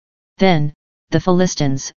 Then, the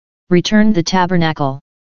Philistines returned the tabernacle.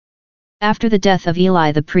 After the death of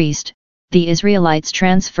Eli the priest, the Israelites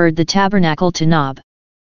transferred the tabernacle to Nob.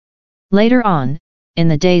 Later on, in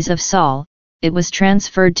the days of Saul, it was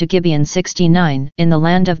transferred to Gibeon 69 in the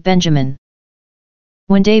land of Benjamin.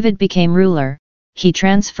 When David became ruler, he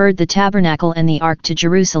transferred the tabernacle and the ark to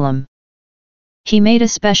Jerusalem. He made a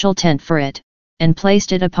special tent for it, and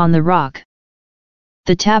placed it upon the rock.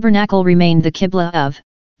 The tabernacle remained the Qibla of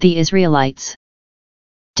the Israelites.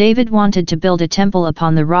 David wanted to build a temple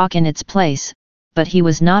upon the rock in its place, but he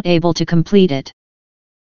was not able to complete it.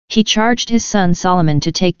 He charged his son Solomon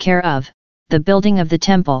to take care of the building of the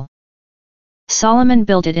temple. Solomon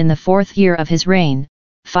built it in the 4th year of his reign,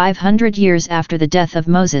 500 years after the death of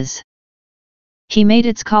Moses. He made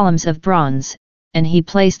its columns of bronze, and he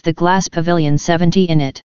placed the glass pavilion 70 in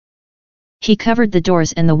it. He covered the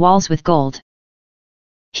doors and the walls with gold.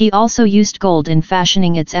 He also used gold in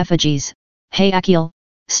fashioning its effigies, hayakil,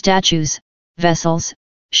 statues, vessels,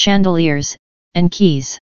 chandeliers, and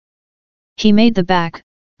keys. He made the back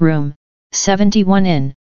room 71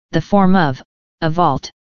 in the form of a vault.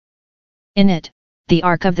 In it, the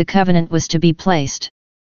Ark of the Covenant was to be placed.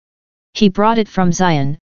 He brought it from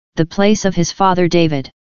Zion, the place of his father David.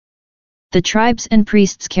 The tribes and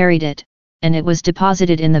priests carried it, and it was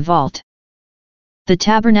deposited in the vault. The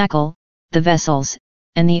tabernacle, the vessels,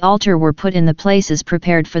 and the altar were put in the places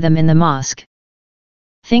prepared for them in the mosque.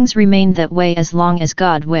 Things remained that way as long as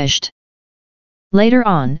God wished. Later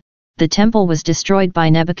on, the temple was destroyed by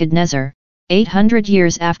Nebuchadnezzar, 800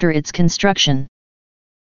 years after its construction.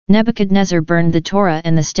 Nebuchadnezzar burned the Torah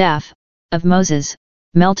and the staff of Moses,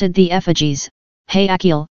 melted the effigies,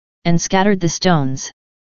 hayakil, and scattered the stones.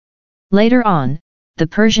 Later on, the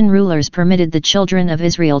Persian rulers permitted the children of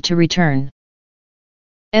Israel to return.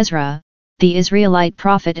 Ezra, the Israelite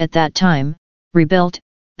prophet at that time, rebuilt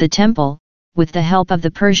the temple, with the help of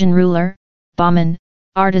the Persian ruler, Baman,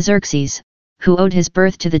 Artaxerxes, who owed his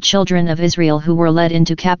birth to the children of Israel who were led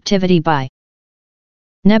into captivity by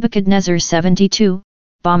Nebuchadnezzar. 72,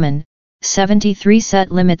 Baman, 73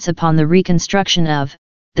 set limits upon the reconstruction of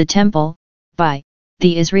the temple by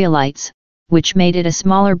the Israelites, which made it a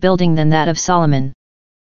smaller building than that of Solomon.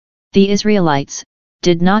 The Israelites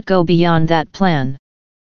did not go beyond that plan.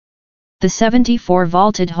 The 74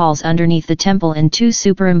 vaulted halls underneath the temple in 2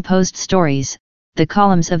 superimposed stories, the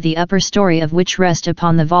columns of the upper story of which rest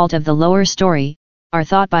upon the vault of the lower story, are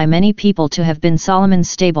thought by many people to have been Solomon's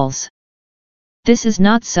stables. This is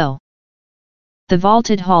not so. The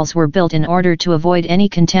vaulted halls were built in order to avoid any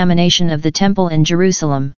contamination of the temple in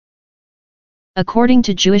Jerusalem. According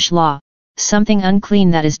to Jewish law, something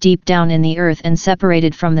unclean that is deep down in the earth and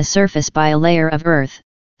separated from the surface by a layer of earth,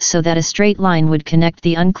 so that a straight line would connect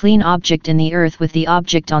the unclean object in the earth with the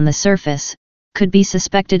object on the surface, could be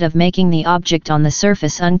suspected of making the object on the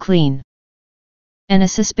surface unclean. And a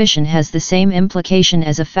suspicion has the same implication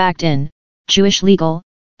as a fact in Jewish legal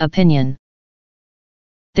opinion.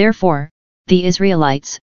 Therefore, the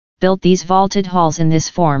Israelites built these vaulted halls in this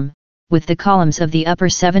form, with the columns of the upper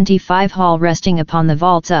 75 hall resting upon the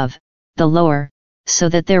vaults of the lower, so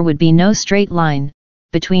that there would be no straight line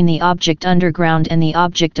between the object underground and the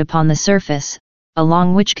object upon the surface,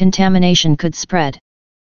 along which contamination could spread.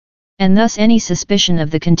 And thus any suspicion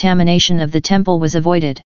of the contamination of the temple was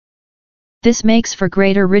avoided. This makes for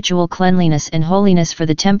greater ritual cleanliness and holiness for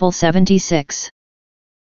the temple. 76.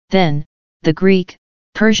 Then, the Greek,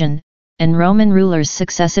 Persian, and Roman rulers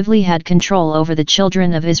successively had control over the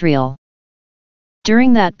children of Israel.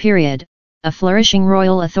 During that period, a flourishing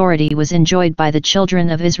royal authority was enjoyed by the children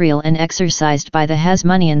of Israel and exercised by the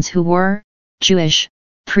Hasmoneans, who were Jewish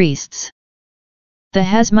priests. The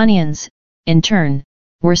Hasmoneans, in turn,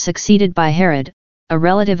 were succeeded by Herod, a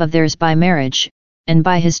relative of theirs by marriage, and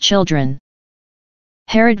by his children.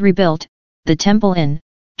 Herod rebuilt the temple in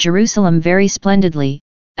Jerusalem very splendidly,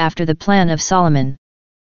 after the plan of Solomon.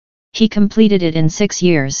 He completed it in 6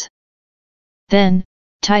 years. Then,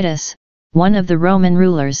 Titus, one of the Roman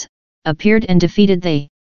rulers, appeared and defeated the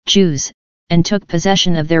Jews, and took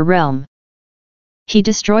possession of their realm. He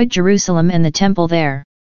destroyed Jerusalem and the temple there.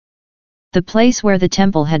 The place where the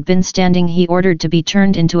temple had been standing he ordered to be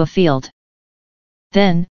turned into a field.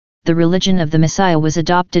 Then, the religion of the Messiah was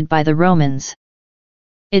adopted by the Romans.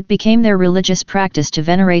 It became their religious practice to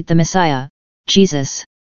venerate the Messiah, Jesus.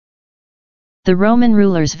 The Roman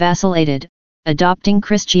rulers vacillated, adopting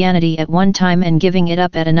Christianity at one time and giving it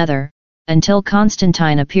up at another, until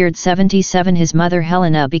Constantine appeared. 77. His mother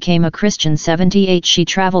Helena became a Christian. 78. She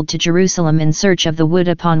traveled to Jerusalem in search of the wood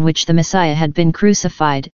upon which the Messiah had been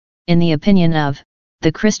crucified, in the opinion of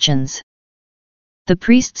the Christians. The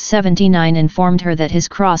priests 79 informed her that his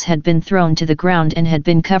cross had been thrown to the ground and had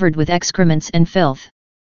been covered with excrements and filth.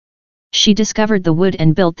 She discovered the wood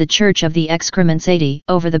and built the church of the excrements 80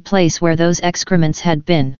 over the place where those excrements had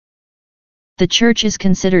been. The church is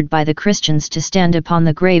considered by the Christians to stand upon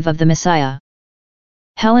the grave of the Messiah.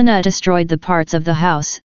 Helena destroyed the parts of the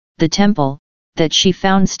house, the temple, that she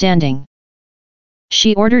found standing.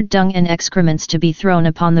 She ordered dung and excrements to be thrown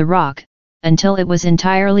upon the rock, until it was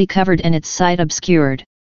entirely covered and its site obscured.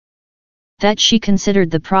 That she considered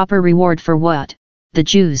the proper reward for what, the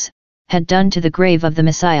Jews, had done to the grave of the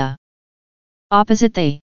Messiah. Opposite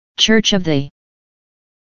the church of the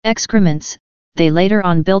excrements, they later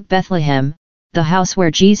on built Bethlehem, the house where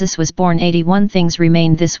Jesus was born. 81 things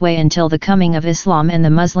remained this way until the coming of Islam and the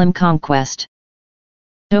Muslim conquest.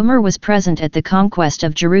 Omar was present at the conquest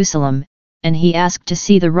of Jerusalem, and he asked to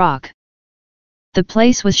see the rock. The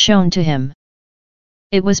place was shown to him.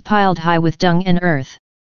 It was piled high with dung and earth.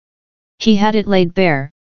 He had it laid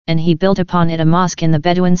bare, and he built upon it a mosque in the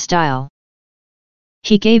Bedouin style.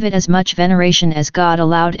 He gave it as much veneration as God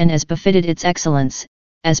allowed and as befitted its excellence,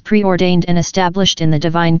 as preordained and established in the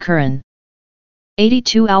divine Quran.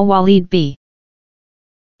 82 Al-Walid b.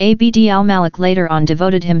 Abd al-Malik later on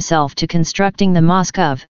devoted himself to constructing the Mosque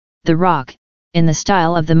of the Rock, in the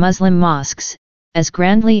style of the Muslim mosques, as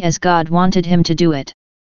grandly as God wanted him to do it.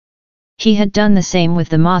 He had done the same with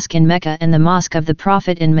the mosque in Mecca and the mosque of the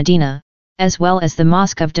Prophet in Medina, as well as the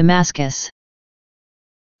mosque of Damascus.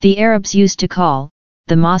 The Arabs used to call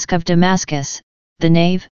the mosque of Damascus the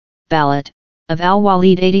nave, Balat, of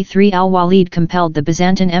Al-Walid. 83 Al-Walid compelled the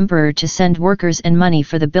Byzantine emperor to send workers and money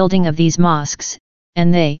for the building of these mosques,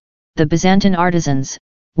 and they, the Byzantine artisans,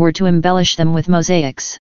 were to embellish them with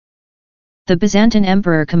mosaics. The Byzantine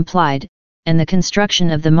emperor complied, and the construction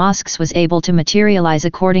of the mosques was able to materialize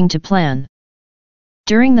according to plan.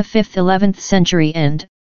 During the 5th–11th century and,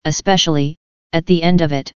 especially, at the end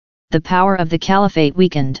of it, the power of the caliphate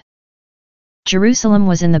weakened. Jerusalem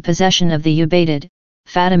was in the possession of the Ubaydid,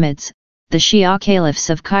 Fatimids, the Shia caliphs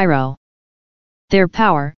of Cairo. Their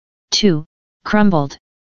power, too, crumbled.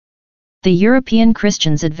 The European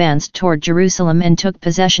Christians advanced toward Jerusalem and took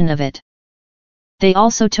possession of it. They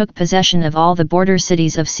also took possession of all the border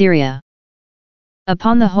cities of Syria.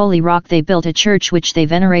 Upon the Holy Rock they built a church which they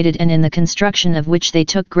venerated and in the construction of which they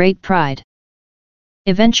took great pride.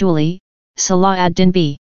 Eventually, Salah ad-Din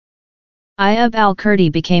b. Ayyub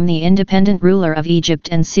al-Kurdi became the independent ruler of Egypt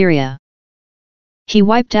and Syria. He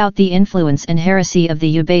wiped out the influence and heresy of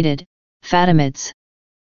the Ubaydid, Fatimids.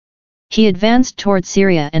 He advanced toward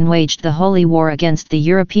Syria and waged the holy war against the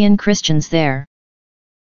European Christians there.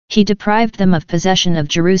 He deprived them of possession of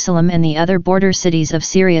Jerusalem and the other border cities of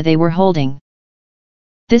Syria they were holding.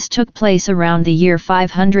 This took place around the year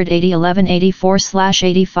 580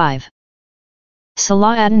 1184/85.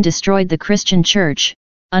 Salah ad-Din destroyed the Christian church,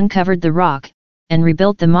 uncovered the rock, and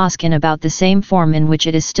rebuilt the mosque in about the same form in which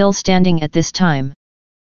it is still standing at this time.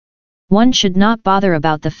 One should not bother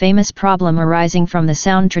about the famous problem arising from the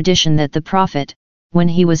sound tradition that the Prophet, when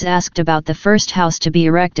he was asked about the first house to be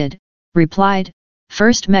erected, replied,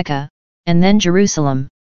 "First Mecca, and then Jerusalem."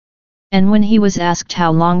 And when he was asked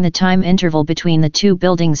how long the time interval between the two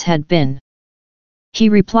buildings had been, he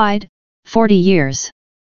replied, 40 years.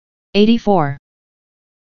 84.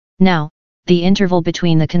 Now, the interval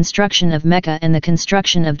between the construction of Mecca and the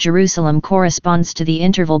construction of Jerusalem corresponds to the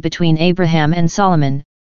interval between Abraham and Solomon,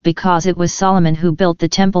 because it was Solomon who built the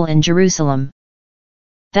temple in Jerusalem.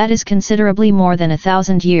 That is considerably more than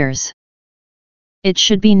 1,000 years. It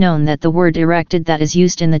should be known that the word erected that is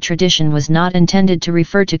used in the tradition was not intended to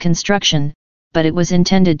refer to construction, but it was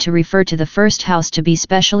intended to refer to the first house to be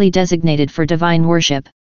specially designated for divine worship.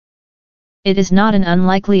 It is not an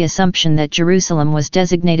unlikely assumption that Jerusalem was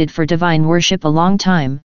designated for divine worship a long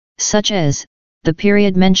time, such as the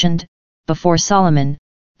period mentioned, before Solomon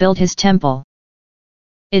built his temple.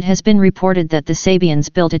 It has been reported that the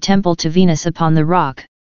Sabians built a temple to Venus upon the rock.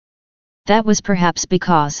 That was perhaps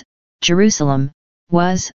because Jerusalem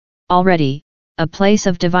was, already, a place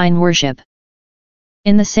of divine worship.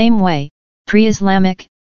 In the same way, pre-Islamic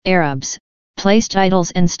Arabs placed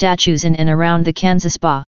idols and statues in and around the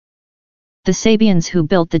Kansasba. The Sabians who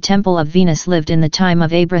built the Temple of Venus lived in the time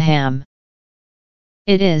of Abraham.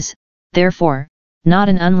 It is, therefore, not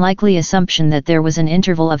an unlikely assumption that there was an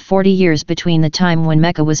interval of 40 years between the time when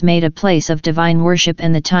Mecca was made a place of divine worship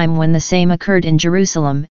and the time when the same occurred in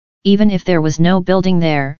Jerusalem, even if there was no building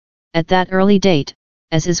there, at that early date,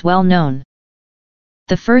 as is well known.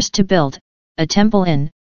 The first to build a temple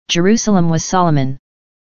in Jerusalem was Solomon.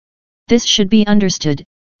 This should be understood,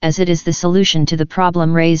 as it is the solution to the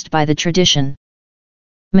problem raised by the tradition.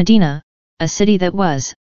 Medina, a city that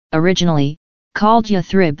was, originally, called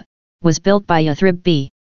Yathrib, was built by Yathrib b.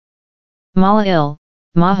 Mala'il,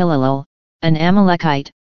 Mahalalel, an Amalekite,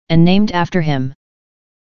 and named after him.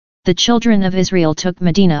 The children of Israel took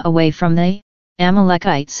Medina away from the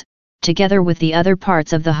Amalekites, together with the other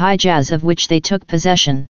parts of the Hijaz of which they took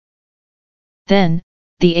possession. Then,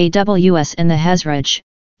 the Aws and the Hazraj,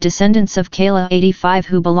 descendants of Kala 85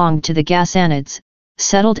 who belonged to the Ghassanids,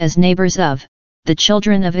 settled as neighbors of the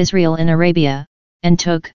children of Israel in Arabia, and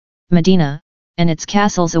took Medina and its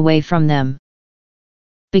castles away from them.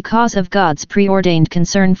 Because of God's preordained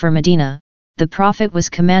concern for Medina, the Prophet was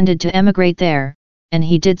commanded to emigrate there, and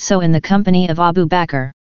he did so in the company of Abu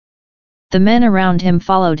Bakr. The men around him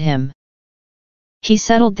followed him. He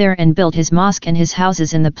settled there and built his mosque and his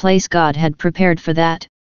houses in the place God had prepared for that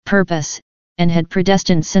purpose, and had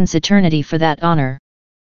predestined since eternity for that honor.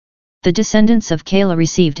 The descendants of Kala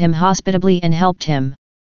received him hospitably and helped him.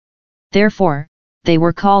 Therefore, they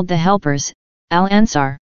were called the Helpers,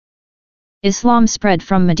 Al-Ansar. Islam spread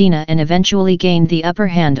from Medina and eventually gained the upper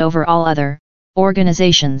hand over all other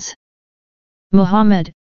organizations.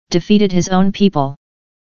 Muhammad defeated his own people.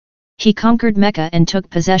 He conquered Mecca and took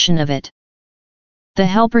possession of it. The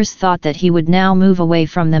Helpers thought that he would now move away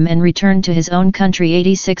from them and return to his own country.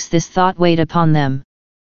 86 This thought weighed upon them.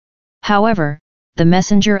 However, the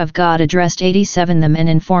messenger of God addressed 87 them and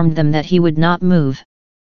informed them that he would not move.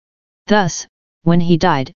 Thus, when he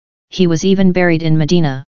died, he was even buried in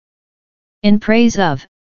Medina. In praise of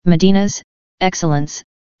Medina's excellence,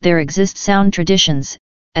 there exist sound traditions,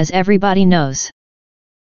 as everybody knows.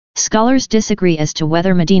 Scholars disagree as to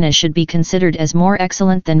whether Medina should be considered as more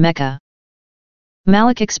excellent than Mecca.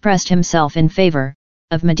 Malik expressed himself in favor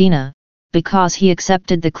of Medina, because he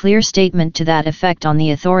accepted the clear statement to that effect on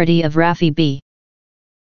the authority of Rafi b.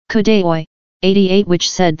 Khudayoi, 88,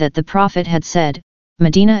 which said that the Prophet had said,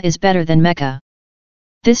 Medina is better than Mecca.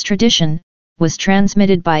 This tradition was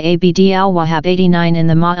transmitted by Abd al-Wahhab 89 in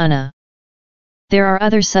the Ma'ana. There are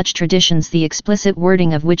other such traditions, the explicit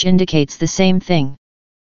wording of which indicates the same thing.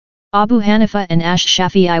 Abu Hanifa and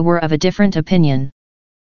Ash-Shafi'i were of a different opinion.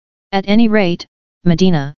 At any rate,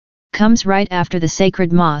 Medina comes right after the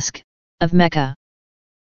sacred mosque of Mecca.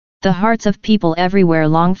 The hearts of people everywhere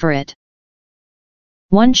long for it.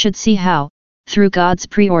 One should see how, through God's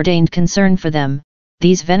preordained concern for them,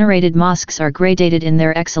 these venerated mosques are gradated in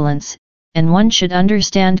their excellence, and one should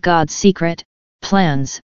understand God's secret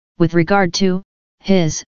plans with regard to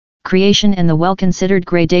His creation and the well-considered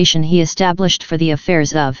gradation He established for the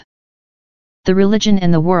affairs of the religion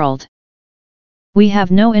and the world. We have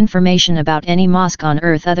no information about any mosque on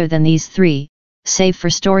earth other than these three, save for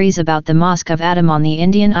stories about the Mosque of Adam on the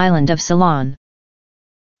Indian island of Ceylon.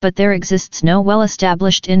 But there exists no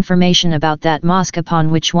well-established information about that mosque upon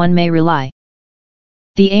which one may rely.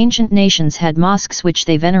 The ancient nations had mosques which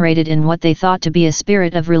they venerated in what they thought to be a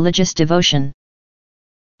spirit of religious devotion.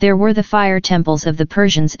 There were the fire temples of the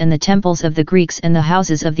Persians and the temples of the Greeks and the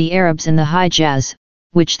houses of the Arabs in the Hijaz,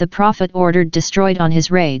 which the Prophet ordered destroyed on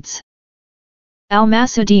his raids.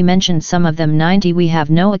 Al-Masudi mentioned some of them. 90 We have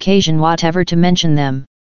no occasion whatever to mention them.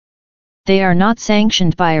 They are not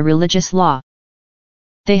sanctioned by a religious law.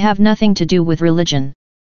 They have nothing to do with religion.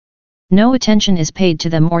 No attention is paid to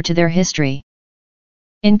them or to their history.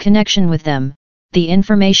 In connection with them, the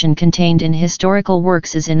information contained in historical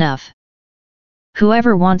works is enough.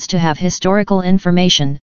 Whoever wants to have historical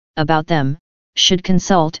information about them should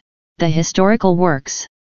consult the historical works.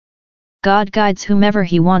 God guides whomever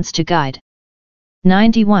He wants to guide.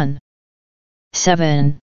 91.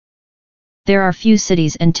 7. There are few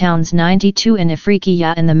cities and towns 92 in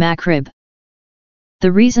Afriqiya and the Maghrib.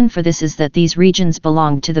 The reason for this is that these regions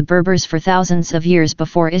belonged to the Berbers for thousands of years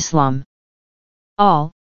before Islam.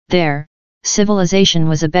 All their civilization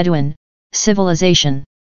was a Bedouin civilization.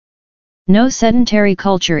 No sedentary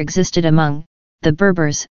culture existed among the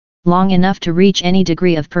Berbers long enough to reach any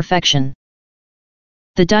degree of perfection.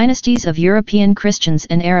 The dynasties of European Christians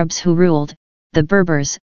and Arabs who ruled the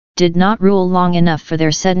Berbers did not rule long enough for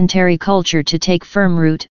their sedentary culture to take firm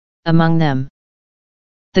root among them.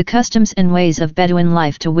 The customs and ways of Bedouin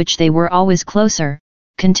life to which they were always closer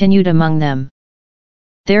continued among them.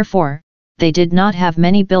 Therefore, they did not have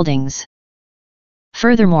many buildings.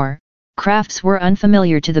 Furthermore, crafts were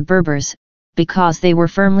unfamiliar to the Berbers, because they were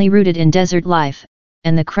firmly rooted in desert life,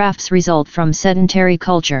 and the crafts result from sedentary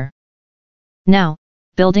culture. Now,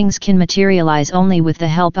 buildings can materialize only with the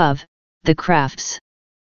help of the crafts.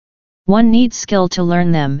 One needs skill to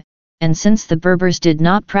learn them, and since the Berbers did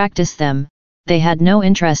not practice them, they had no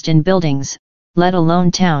interest in buildings, let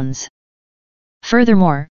alone towns.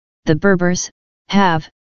 Furthermore, the Berbers have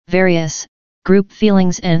various group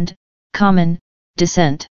feelings and common,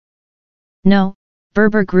 descent. No,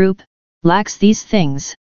 Berber group, lacks these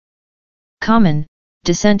things. Common,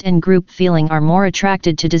 descent and group feeling are more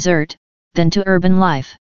attracted to desert, than to urban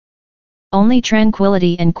life. Only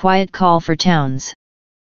tranquility and quiet call for towns.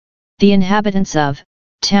 The inhabitants of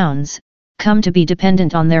towns come to be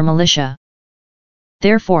dependent on their militia.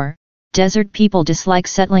 Therefore, desert people dislike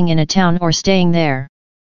settling in a town or staying there.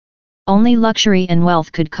 Only luxury and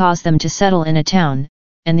wealth could cause them to settle in a town,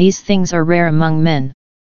 and these things are rare among men.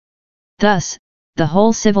 Thus, the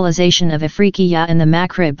whole civilization of Afriqiya and the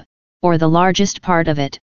Maghrib, or the largest part of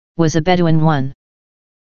it, was a Bedouin one.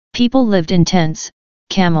 People lived in tents,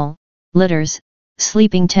 camel, litters,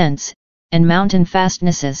 sleeping tents, and mountain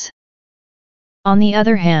fastnesses. On the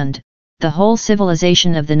other hand, the whole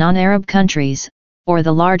civilization of the non-Arab countries, or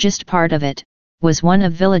the largest part of it, was one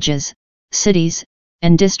of villages, cities,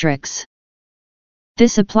 and districts.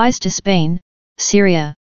 This applies to Spain,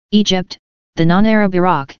 Syria, Egypt, the non-Arab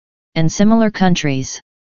Iraq, and similar countries.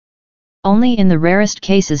 Only in the rarest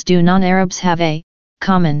cases do non-Arabs have a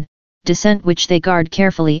common descent which they guard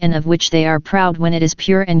carefully and of which they are proud when it is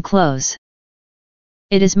pure and close.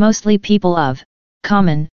 It is mostly people of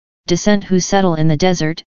common descent who settle in the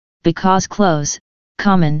desert, because close,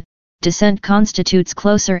 common descent constitutes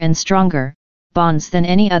closer and stronger bonds than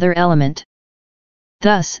any other element.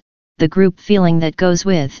 Thus, the group feeling that goes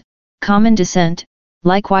with common descent,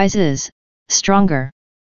 likewise is stronger.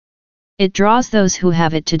 It draws those who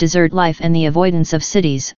have it to desert life and the avoidance of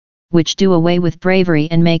cities, which do away with bravery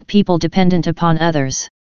and make people dependent upon others.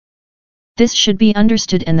 This should be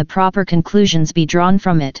understood and the proper conclusions be drawn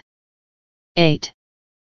from it. 8.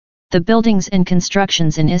 The buildings and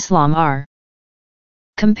constructions in Islam are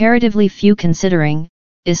comparatively few considering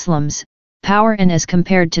Islam's power and as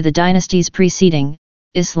compared to the dynasties preceding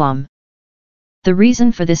Islam. The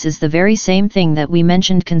reason for this is the very same thing that we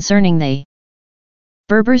mentioned concerning the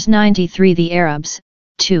Berbers. 93. The Arabs,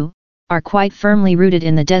 too, are quite firmly rooted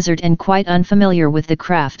in the desert and quite unfamiliar with the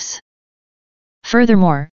crafts.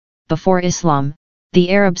 Furthermore, before Islam, the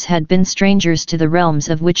Arabs had been strangers to the realms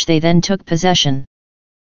of which they then took possession.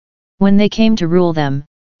 When they came to rule them,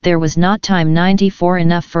 there was not time 94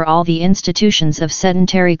 enough for all the institutions of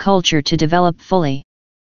sedentary culture to develop fully.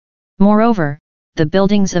 Moreover, the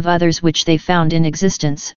buildings of others which they found in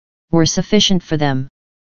existence, were sufficient for them.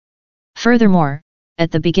 Furthermore, at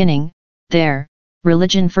the beginning, their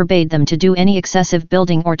religion forbade them to do any excessive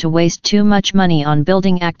building or to waste too much money on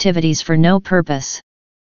building activities for no purpose.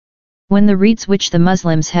 When the reeds which the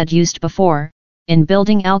Muslims had used before, in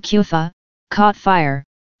building Al-Kufa, caught fire,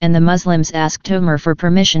 and the Muslims asked Umar for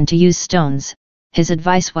permission to use stones, his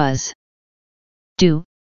advice was, "Do,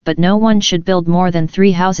 but no one should build more than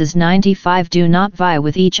 3 houses." 95. Do not vie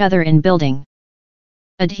with each other in building.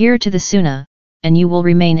 Adhere to the Sunnah, and you will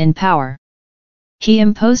remain in power. He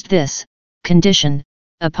imposed this condition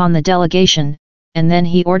upon the delegation, and then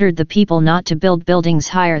he ordered the people not to build buildings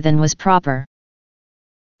higher than was proper.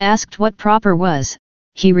 Asked what proper was,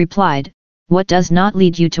 he replied, "What does not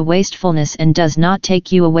lead you to wastefulness and does not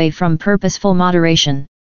take you away from purposeful moderation."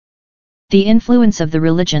 The influence of the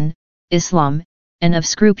religion, Islam, and of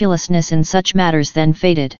scrupulousness in such matters then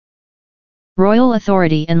faded. Royal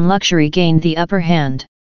authority and luxury gained the upper hand.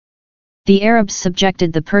 The Arabs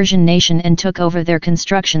subjected the Persian nation and took over their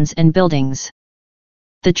constructions and buildings.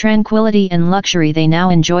 The tranquility and luxury they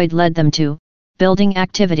now enjoyed led them to building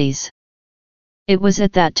activities. It was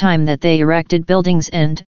at that time that they erected buildings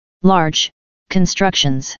and large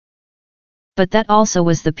constructions. But that also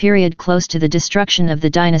was the period close to the destruction of the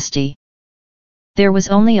dynasty. There was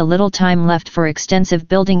only a little time left for extensive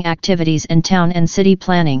building activities and town and city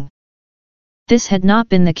planning. This had not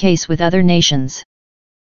been the case with other nations.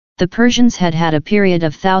 The Persians had had a period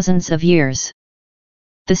of thousands of years.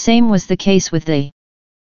 The same was the case with the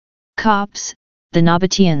Copts, the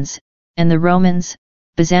Nabateans, and the Romans,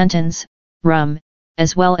 Byzantines, Rum,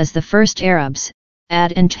 as well as the first Arabs,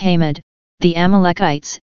 Ad and Hamid, the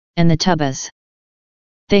Amalekites, and the Tubas.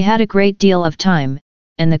 They had a great deal of time,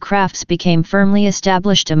 and the crafts became firmly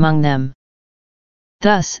established among them.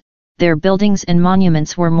 Thus, their buildings and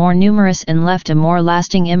monuments were more numerous and left a more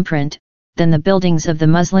lasting imprint than the buildings of the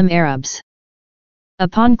Muslim Arabs.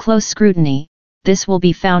 Upon close scrutiny, this will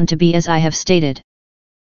be found to be as I have stated.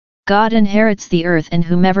 God inherits the earth and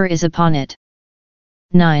whomever is upon it.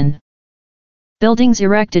 9. Buildings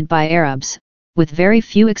erected by Arabs, with very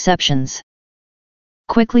few exceptions,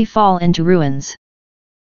 quickly fall into ruins.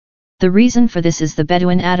 The reason for this is the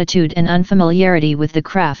Bedouin attitude and unfamiliarity with the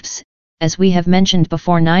crafts, as we have mentioned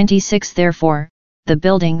before. 96. Therefore, the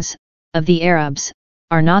buildings of the Arabs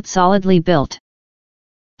are not solidly built.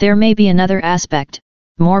 There may be another aspect,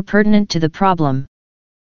 more pertinent to the problem.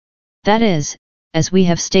 That is, as we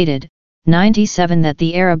have stated, 97 that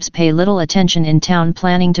the Arabs pay little attention in town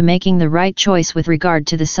planning to making the right choice with regard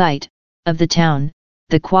to the site of the town,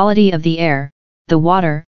 the quality of the air, the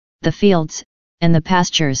water, the fields, and the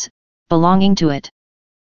pastures belonging to it.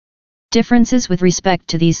 Differences with respect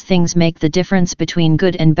to these things make the difference between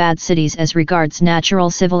good and bad cities as regards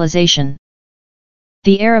natural civilization.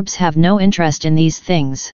 The Arabs have no interest in these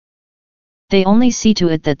things. They only see to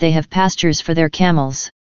it that they have pastures for their camels.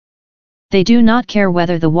 They do not care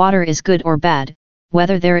whether the water is good or bad,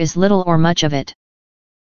 whether there is little or much of it.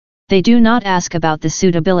 They do not ask about the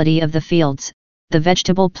suitability of the fields, the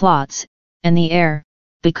vegetable plots, and the air,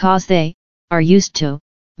 because they are used to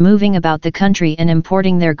moving about the country and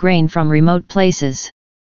importing their grain from remote places.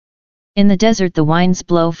 In the desert the winds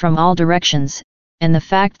blow from all directions, and the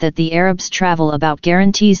fact that the Arabs travel about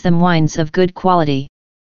guarantees them wines of good quality.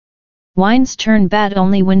 Wines turn bad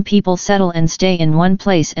only when people settle and stay in one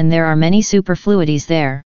place, and there are many superfluities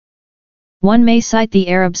there. One may cite the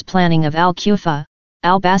Arabs' planning of Al-Kufa,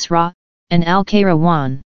 Al-Basra, and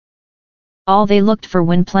Al-Qayrawan. All they looked for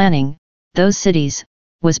when planning those cities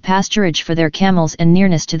was pasturage for their camels and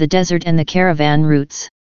nearness to the desert and the caravan routes.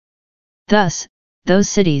 Thus, those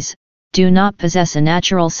cities do not possess a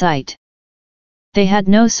natural site. They had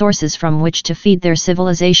no sources from which to feed their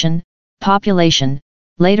civilization, population,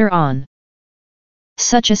 later on.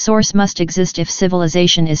 Such a source must exist if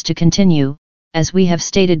civilization is to continue. As we have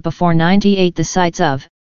stated before, 98 the sites of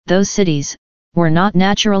those cities were not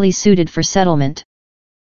naturally suited for settlement.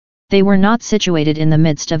 They were not situated in the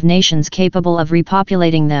midst of nations capable of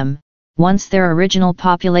repopulating them, once their original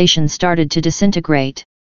population started to disintegrate.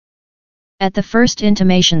 At the first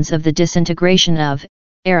intimations of the disintegration of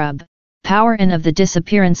Arab power and of the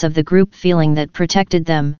disappearance of the group feeling that protected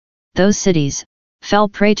them, those cities fell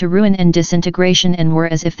prey to ruin and disintegration and were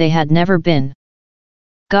as if they had never been.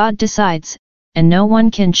 God decides, and no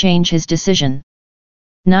one can change his decision.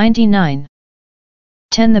 99.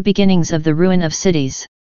 10. The beginnings of the ruin of cities.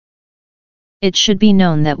 It should be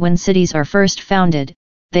known that when cities are first founded,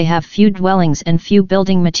 they have few dwellings and few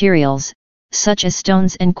building materials, such as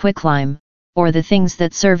stones and quicklime, or the things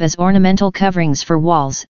that serve as ornamental coverings for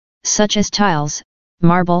walls, such as tiles,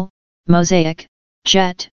 marble, mosaic,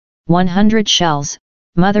 jet, 100 shells,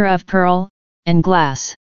 mother of pearl, and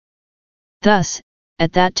glass. Thus,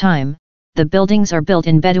 at that time, the buildings are built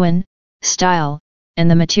in Bedouin style, and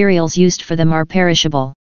the materials used for them are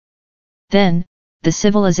perishable. Then, the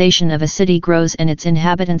civilization of a city grows and its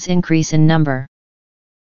inhabitants increase in number.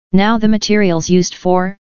 Now the materials used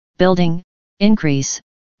for building increase,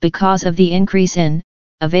 because of the increase in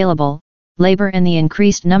available labor and the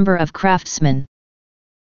increased number of craftsmen.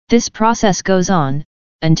 This process goes on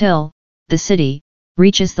until the city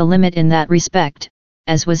reaches the limit in that respect,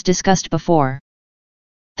 as was discussed before.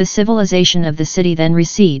 The civilization of the city then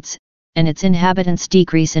recedes, and its inhabitants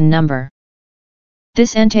decrease in number.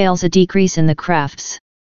 This entails a decrease in the crafts.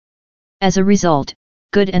 As a result,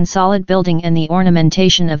 good and solid building and the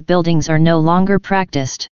ornamentation of buildings are no longer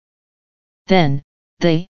practiced. Then,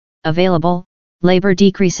 the available labor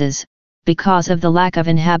decreases, because of the lack of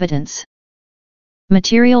inhabitants.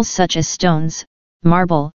 Materials such as stones,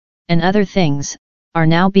 marble, and other things, are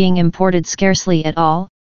now being imported scarcely at all,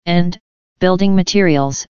 and building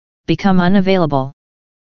materials become unavailable.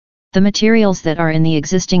 The materials that are in the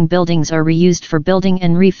existing buildings are reused for building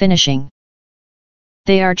and refinishing.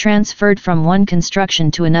 They are transferred from one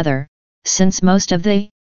construction to another, since most of the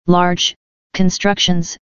large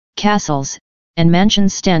constructions, castles, and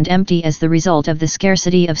mansions stand empty as the result of the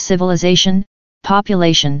scarcity of civilization,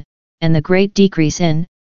 population, and the great decrease in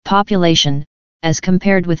population, as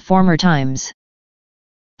compared with former times.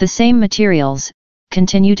 The same materials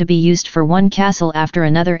continue to be used for one castle after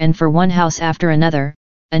another and for one house after another,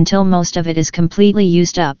 until most of it is completely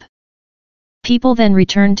used up. People then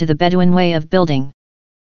return to the Bedouin way of building.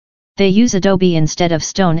 They use adobe instead of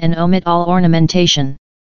stone and omit all ornamentation.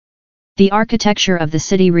 The architecture of the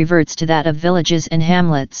city reverts to that of villages and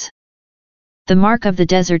hamlets. The mark of the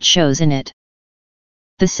desert shows in it.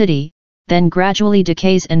 The city then gradually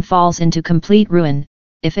decays and falls into complete ruin,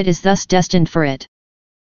 if it is thus destined for it.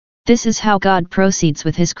 This is how God proceeds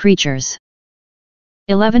with his creatures.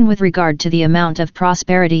 11. With regard to the amount of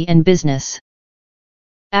prosperity and business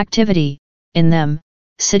activity, in them,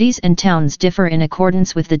 cities and towns differ in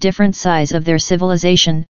accordance with the different size of their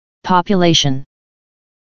civilization, population.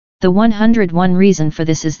 The 101 reason for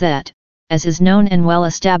this is that, as is known and well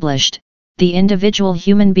established, the individual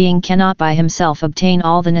human being cannot by himself obtain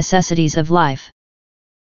all the necessities of life.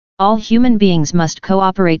 All human beings must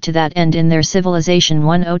cooperate to that end in their civilization.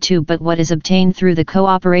 102 But what is obtained through the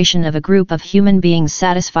cooperation of a group of human beings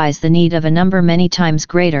satisfies the need of a number many times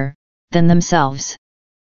greater than themselves.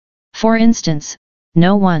 For instance,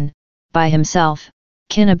 no one, by himself,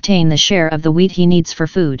 can obtain the share of the wheat he needs for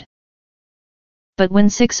food. But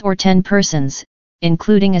when 6 or 10 persons,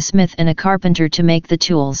 including a smith and a carpenter to make the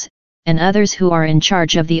tools, and others who are in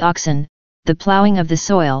charge of the oxen, the plowing of the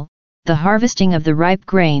soil, the harvesting of the ripe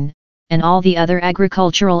grain, and all the other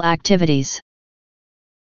agricultural activities,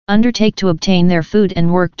 undertake to obtain their food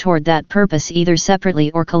and work toward that purpose either separately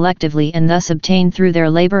or collectively, and thus obtain through their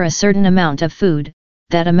labor a certain amount of food,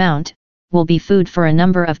 that amount will be food for a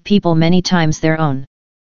number of people many times their own.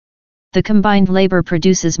 The combined labor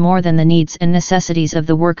produces more than the needs and necessities of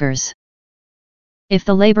the workers. If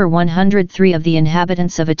the labor 103 of the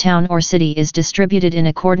inhabitants of a town or city is distributed in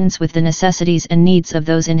accordance with the necessities and needs of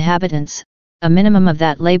those inhabitants, a minimum of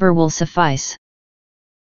that labor will suffice.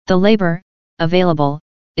 The labor available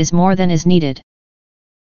is more than is needed.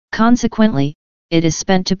 Consequently, it is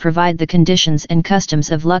spent to provide the conditions and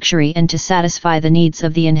customs of luxury and to satisfy the needs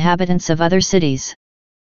of the inhabitants of other cities.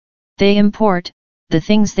 They import the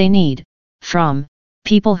things they need from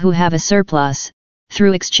people who have a surplus,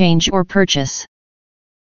 through exchange or purchase.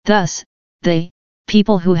 Thus, the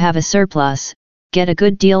people who have a surplus get a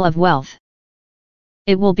good deal of wealth.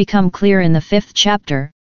 It will become clear in the 5th chapter,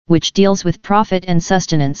 which deals with profit and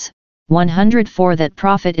sustenance, 104, that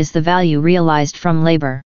profit is the value realized from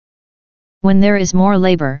labor. When there is more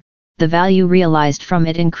labor, the value realized from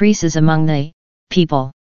it increases among the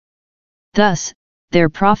people. Thus, their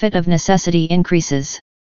profit of necessity increases.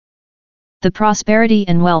 The prosperity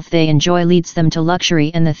and wealth they enjoy leads them to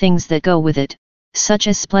luxury and the things that go with it, such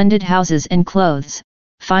as splendid houses and clothes,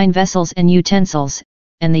 fine vessels and utensils,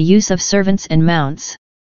 and the use of servants and mounts.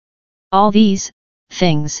 All these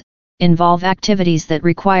things involve activities that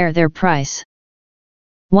require their price.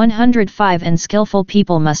 105 And skillful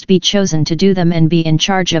people must be chosen to do them and be in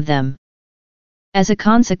charge of them. As a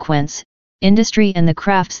consequence, industry and the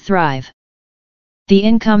crafts thrive. The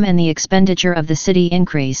income and the expenditure of the city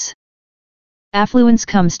increase. Affluence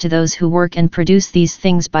comes to those who work and produce these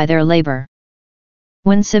things by their labor.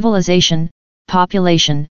 When civilization,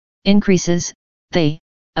 population, increases, the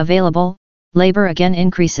available labor again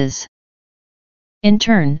increases. In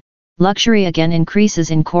turn, luxury again increases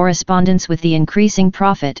in correspondence with the increasing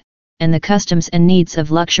profit, and the customs and needs of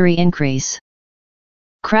luxury increase.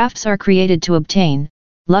 Crafts are created to obtain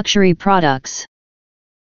luxury products.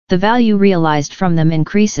 The value realized from them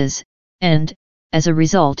increases, and, as a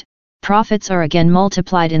result, profits are again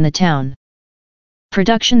multiplied in the town.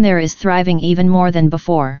 Production there is thriving even more than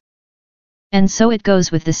before. And so it goes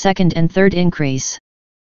with the second and third increase.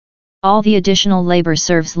 All the additional labor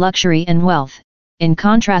serves luxury and wealth, in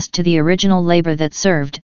contrast to the original labor that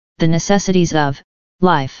served the necessities of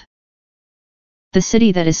life. The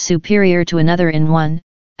city that is superior to another in one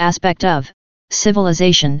aspect of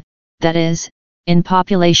civilization, that is, in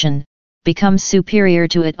population, becomes superior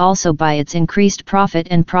to it also by its increased profit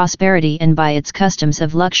and prosperity and by its customs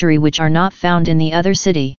of luxury which are not found in the other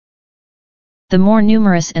city. The more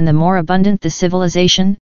numerous and the more abundant the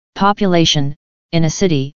civilization, population, in a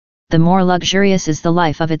city, the more luxurious is the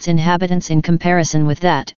life of its inhabitants in comparison with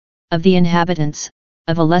that of the inhabitants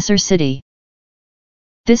of a lesser city.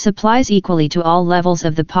 This applies equally to all levels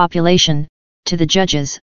of the population, to the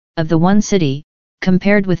judges of the one city,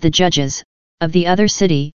 compared with the judges of the other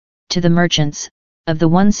city, to the merchants of the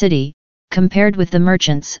one city, compared with the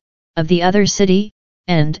merchants of the other city,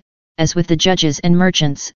 and, as with the judges and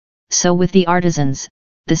merchants, so with the artisans,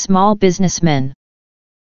 the small businessmen,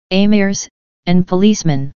 emirs, and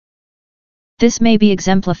policemen. This may be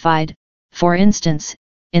exemplified, for instance,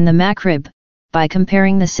 in the Maghrib, by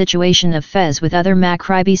comparing the situation of Fez with other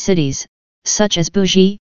Maghribi cities, such as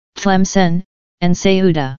Bougie, Tlemcen, and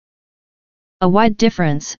Ceuta. A wide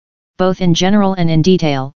difference, both in general and in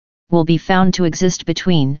detail, will be found to exist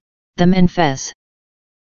between them and Fez.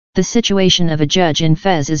 The situation of a judge in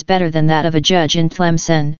Fez is better than that of a judge in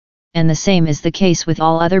Tlemcen, and the same is the case with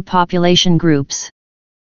all other population groups.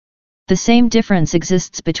 The same difference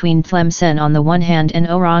exists between Tlemcen on the one hand and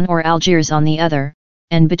Oran or Algiers on the other,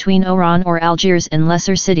 and between Oran or Algiers and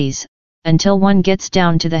lesser cities, until one gets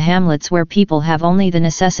down to the hamlets where people have only the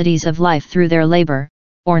necessities of life through their labor,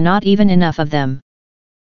 or not even enough of them.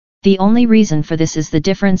 The only reason for this is the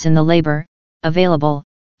difference in the labor available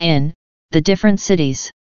in the different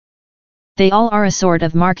cities. They all are a sort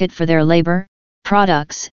of market for their labor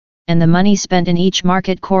products, and the money spent in each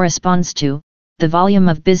market corresponds to the volume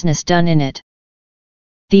of business done in it.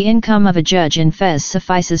 The income of a judge in Fez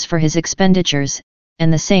suffices for his expenditures,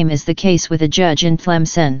 and the same is the case with a judge in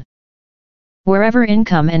Tlemcen. Wherever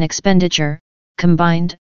income and expenditure,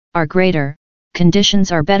 combined, are greater,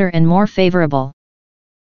 conditions are better and more favorable.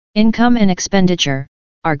 Income and expenditure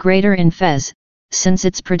are greater in Fez, since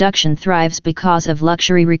its production thrives because of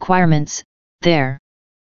luxury requirements there.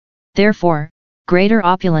 Therefore, greater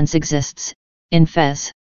opulence exists in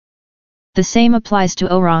Fez. The same applies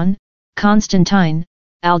to Oran, Constantine,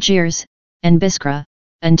 Algiers, and Biskra,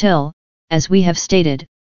 until, as we have stated,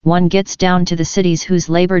 one gets down to the cities whose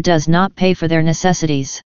labor does not pay for their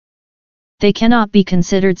necessities. They cannot be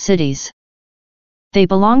considered cities. They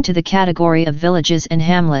belong to the category of villages and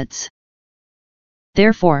hamlets.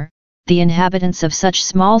 Therefore, the inhabitants of such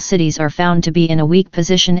small cities are found to be in a weak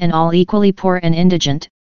position and all equally poor and indigent,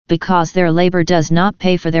 because their labor does not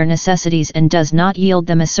pay for their necessities and does not yield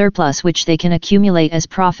them a surplus which they can accumulate as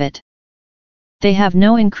profit. They have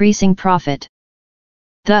no increasing profit.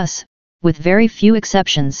 Thus, with very few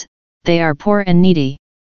exceptions, they are poor and needy.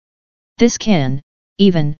 This can,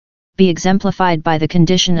 even, be exemplified by the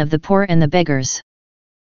condition of the poor and the beggars.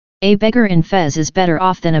 A beggar in Fez is better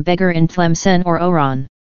off than a beggar in Tlemcen or Oran.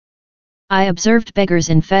 I observed beggars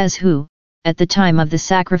in Fez who, at the time of the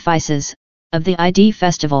sacrifices, of the Eid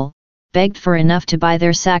festival, begged for enough to buy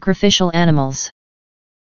their sacrificial animals.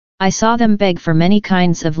 I saw them beg for many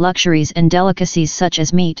kinds of luxuries and delicacies such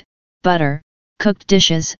as meat, butter, cooked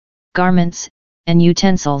dishes, garments, and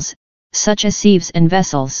utensils, such as sieves and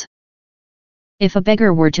vessels. If a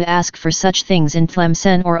beggar were to ask for such things in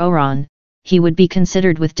Tlemcen or Oran, he would be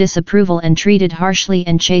considered with disapproval and treated harshly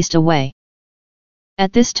and chased away.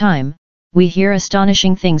 At this time, we hear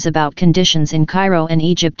astonishing things about conditions in Cairo and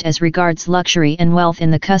Egypt as regards luxury and wealth in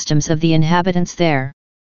the customs of the inhabitants there.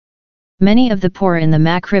 Many of the poor in the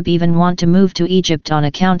Maghrib even want to move to Egypt on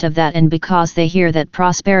account of that and because they hear that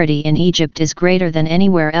prosperity in Egypt is greater than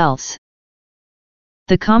anywhere else.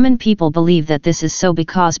 The common people believe that this is so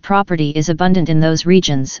because property is abundant in those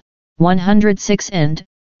regions. 106 and,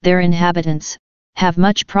 their inhabitants, have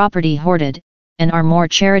much property hoarded, and are more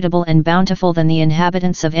charitable and bountiful than the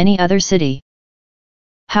inhabitants of any other city.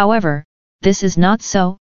 However, this is not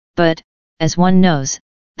so, but, as one knows,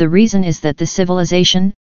 the reason is that the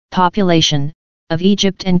civilization, population, of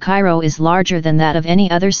Egypt and Cairo is larger than that of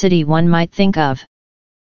any other city one might think of.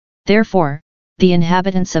 Therefore, the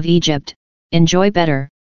inhabitants of Egypt enjoy better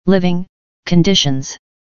living conditions.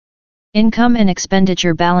 Income and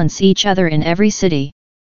expenditure balance each other in every city.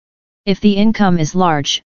 If the income is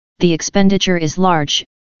large, the expenditure is large,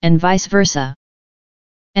 and vice versa.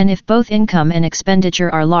 And if both income and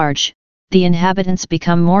expenditure are large, the inhabitants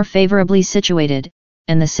become more favorably situated,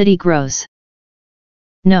 and the city grows.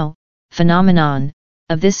 No phenomenon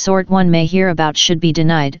of this sort one may hear about should be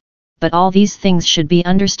denied, but all these things should be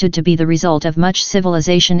understood to be the result of much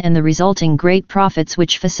civilization and the resulting great profits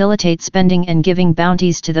which facilitate spending and giving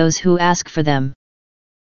bounties to those who ask for them.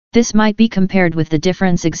 This might be compared with the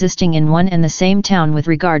difference existing in one and the same town with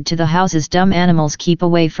regard to the houses dumb animals keep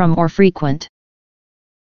away from or frequent.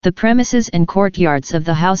 The premises and courtyards of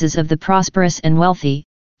the houses of the prosperous and wealthy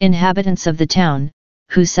inhabitants of the town,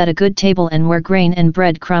 who set a good table and where grain and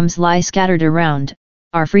bread crumbs lie scattered around,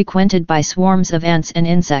 are frequented by swarms of ants and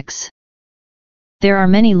insects. There are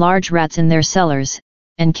many large rats in their cellars,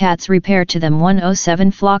 and cats repair to them.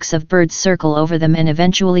 107 flocks of birds circle over them and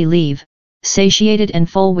eventually leave, satiated and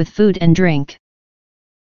full with food and drink.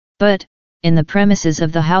 But, in the premises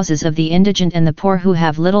of the houses of the indigent and the poor who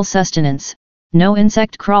have little sustenance, no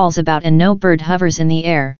insect crawls about and no bird hovers in the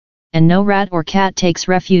air, and no rat or cat takes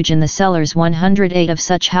refuge in the cellars. 108 of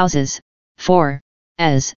such houses, for,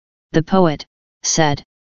 as the poet said,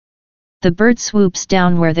 the bird swoops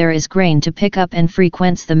down where there is grain to pick up and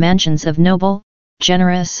frequents the mansions of noble,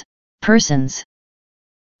 generous persons.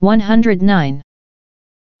 109.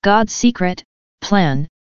 God's secret plan,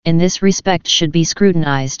 in this respect should be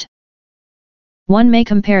scrutinized. One may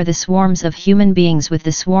compare the swarms of human beings with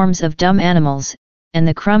the swarms of dumb animals, and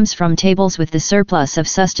the crumbs from tables with the surplus of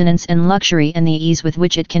sustenance and luxury and the ease with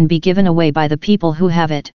which it can be given away by the people who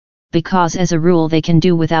have it, because as a rule they can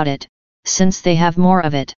do without it, since they have more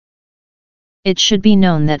of it. It should be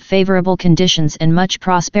known that favorable conditions and much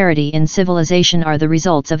prosperity in civilization are the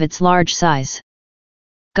results of its large size.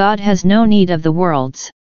 God has no need of the world's.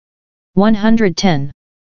 110.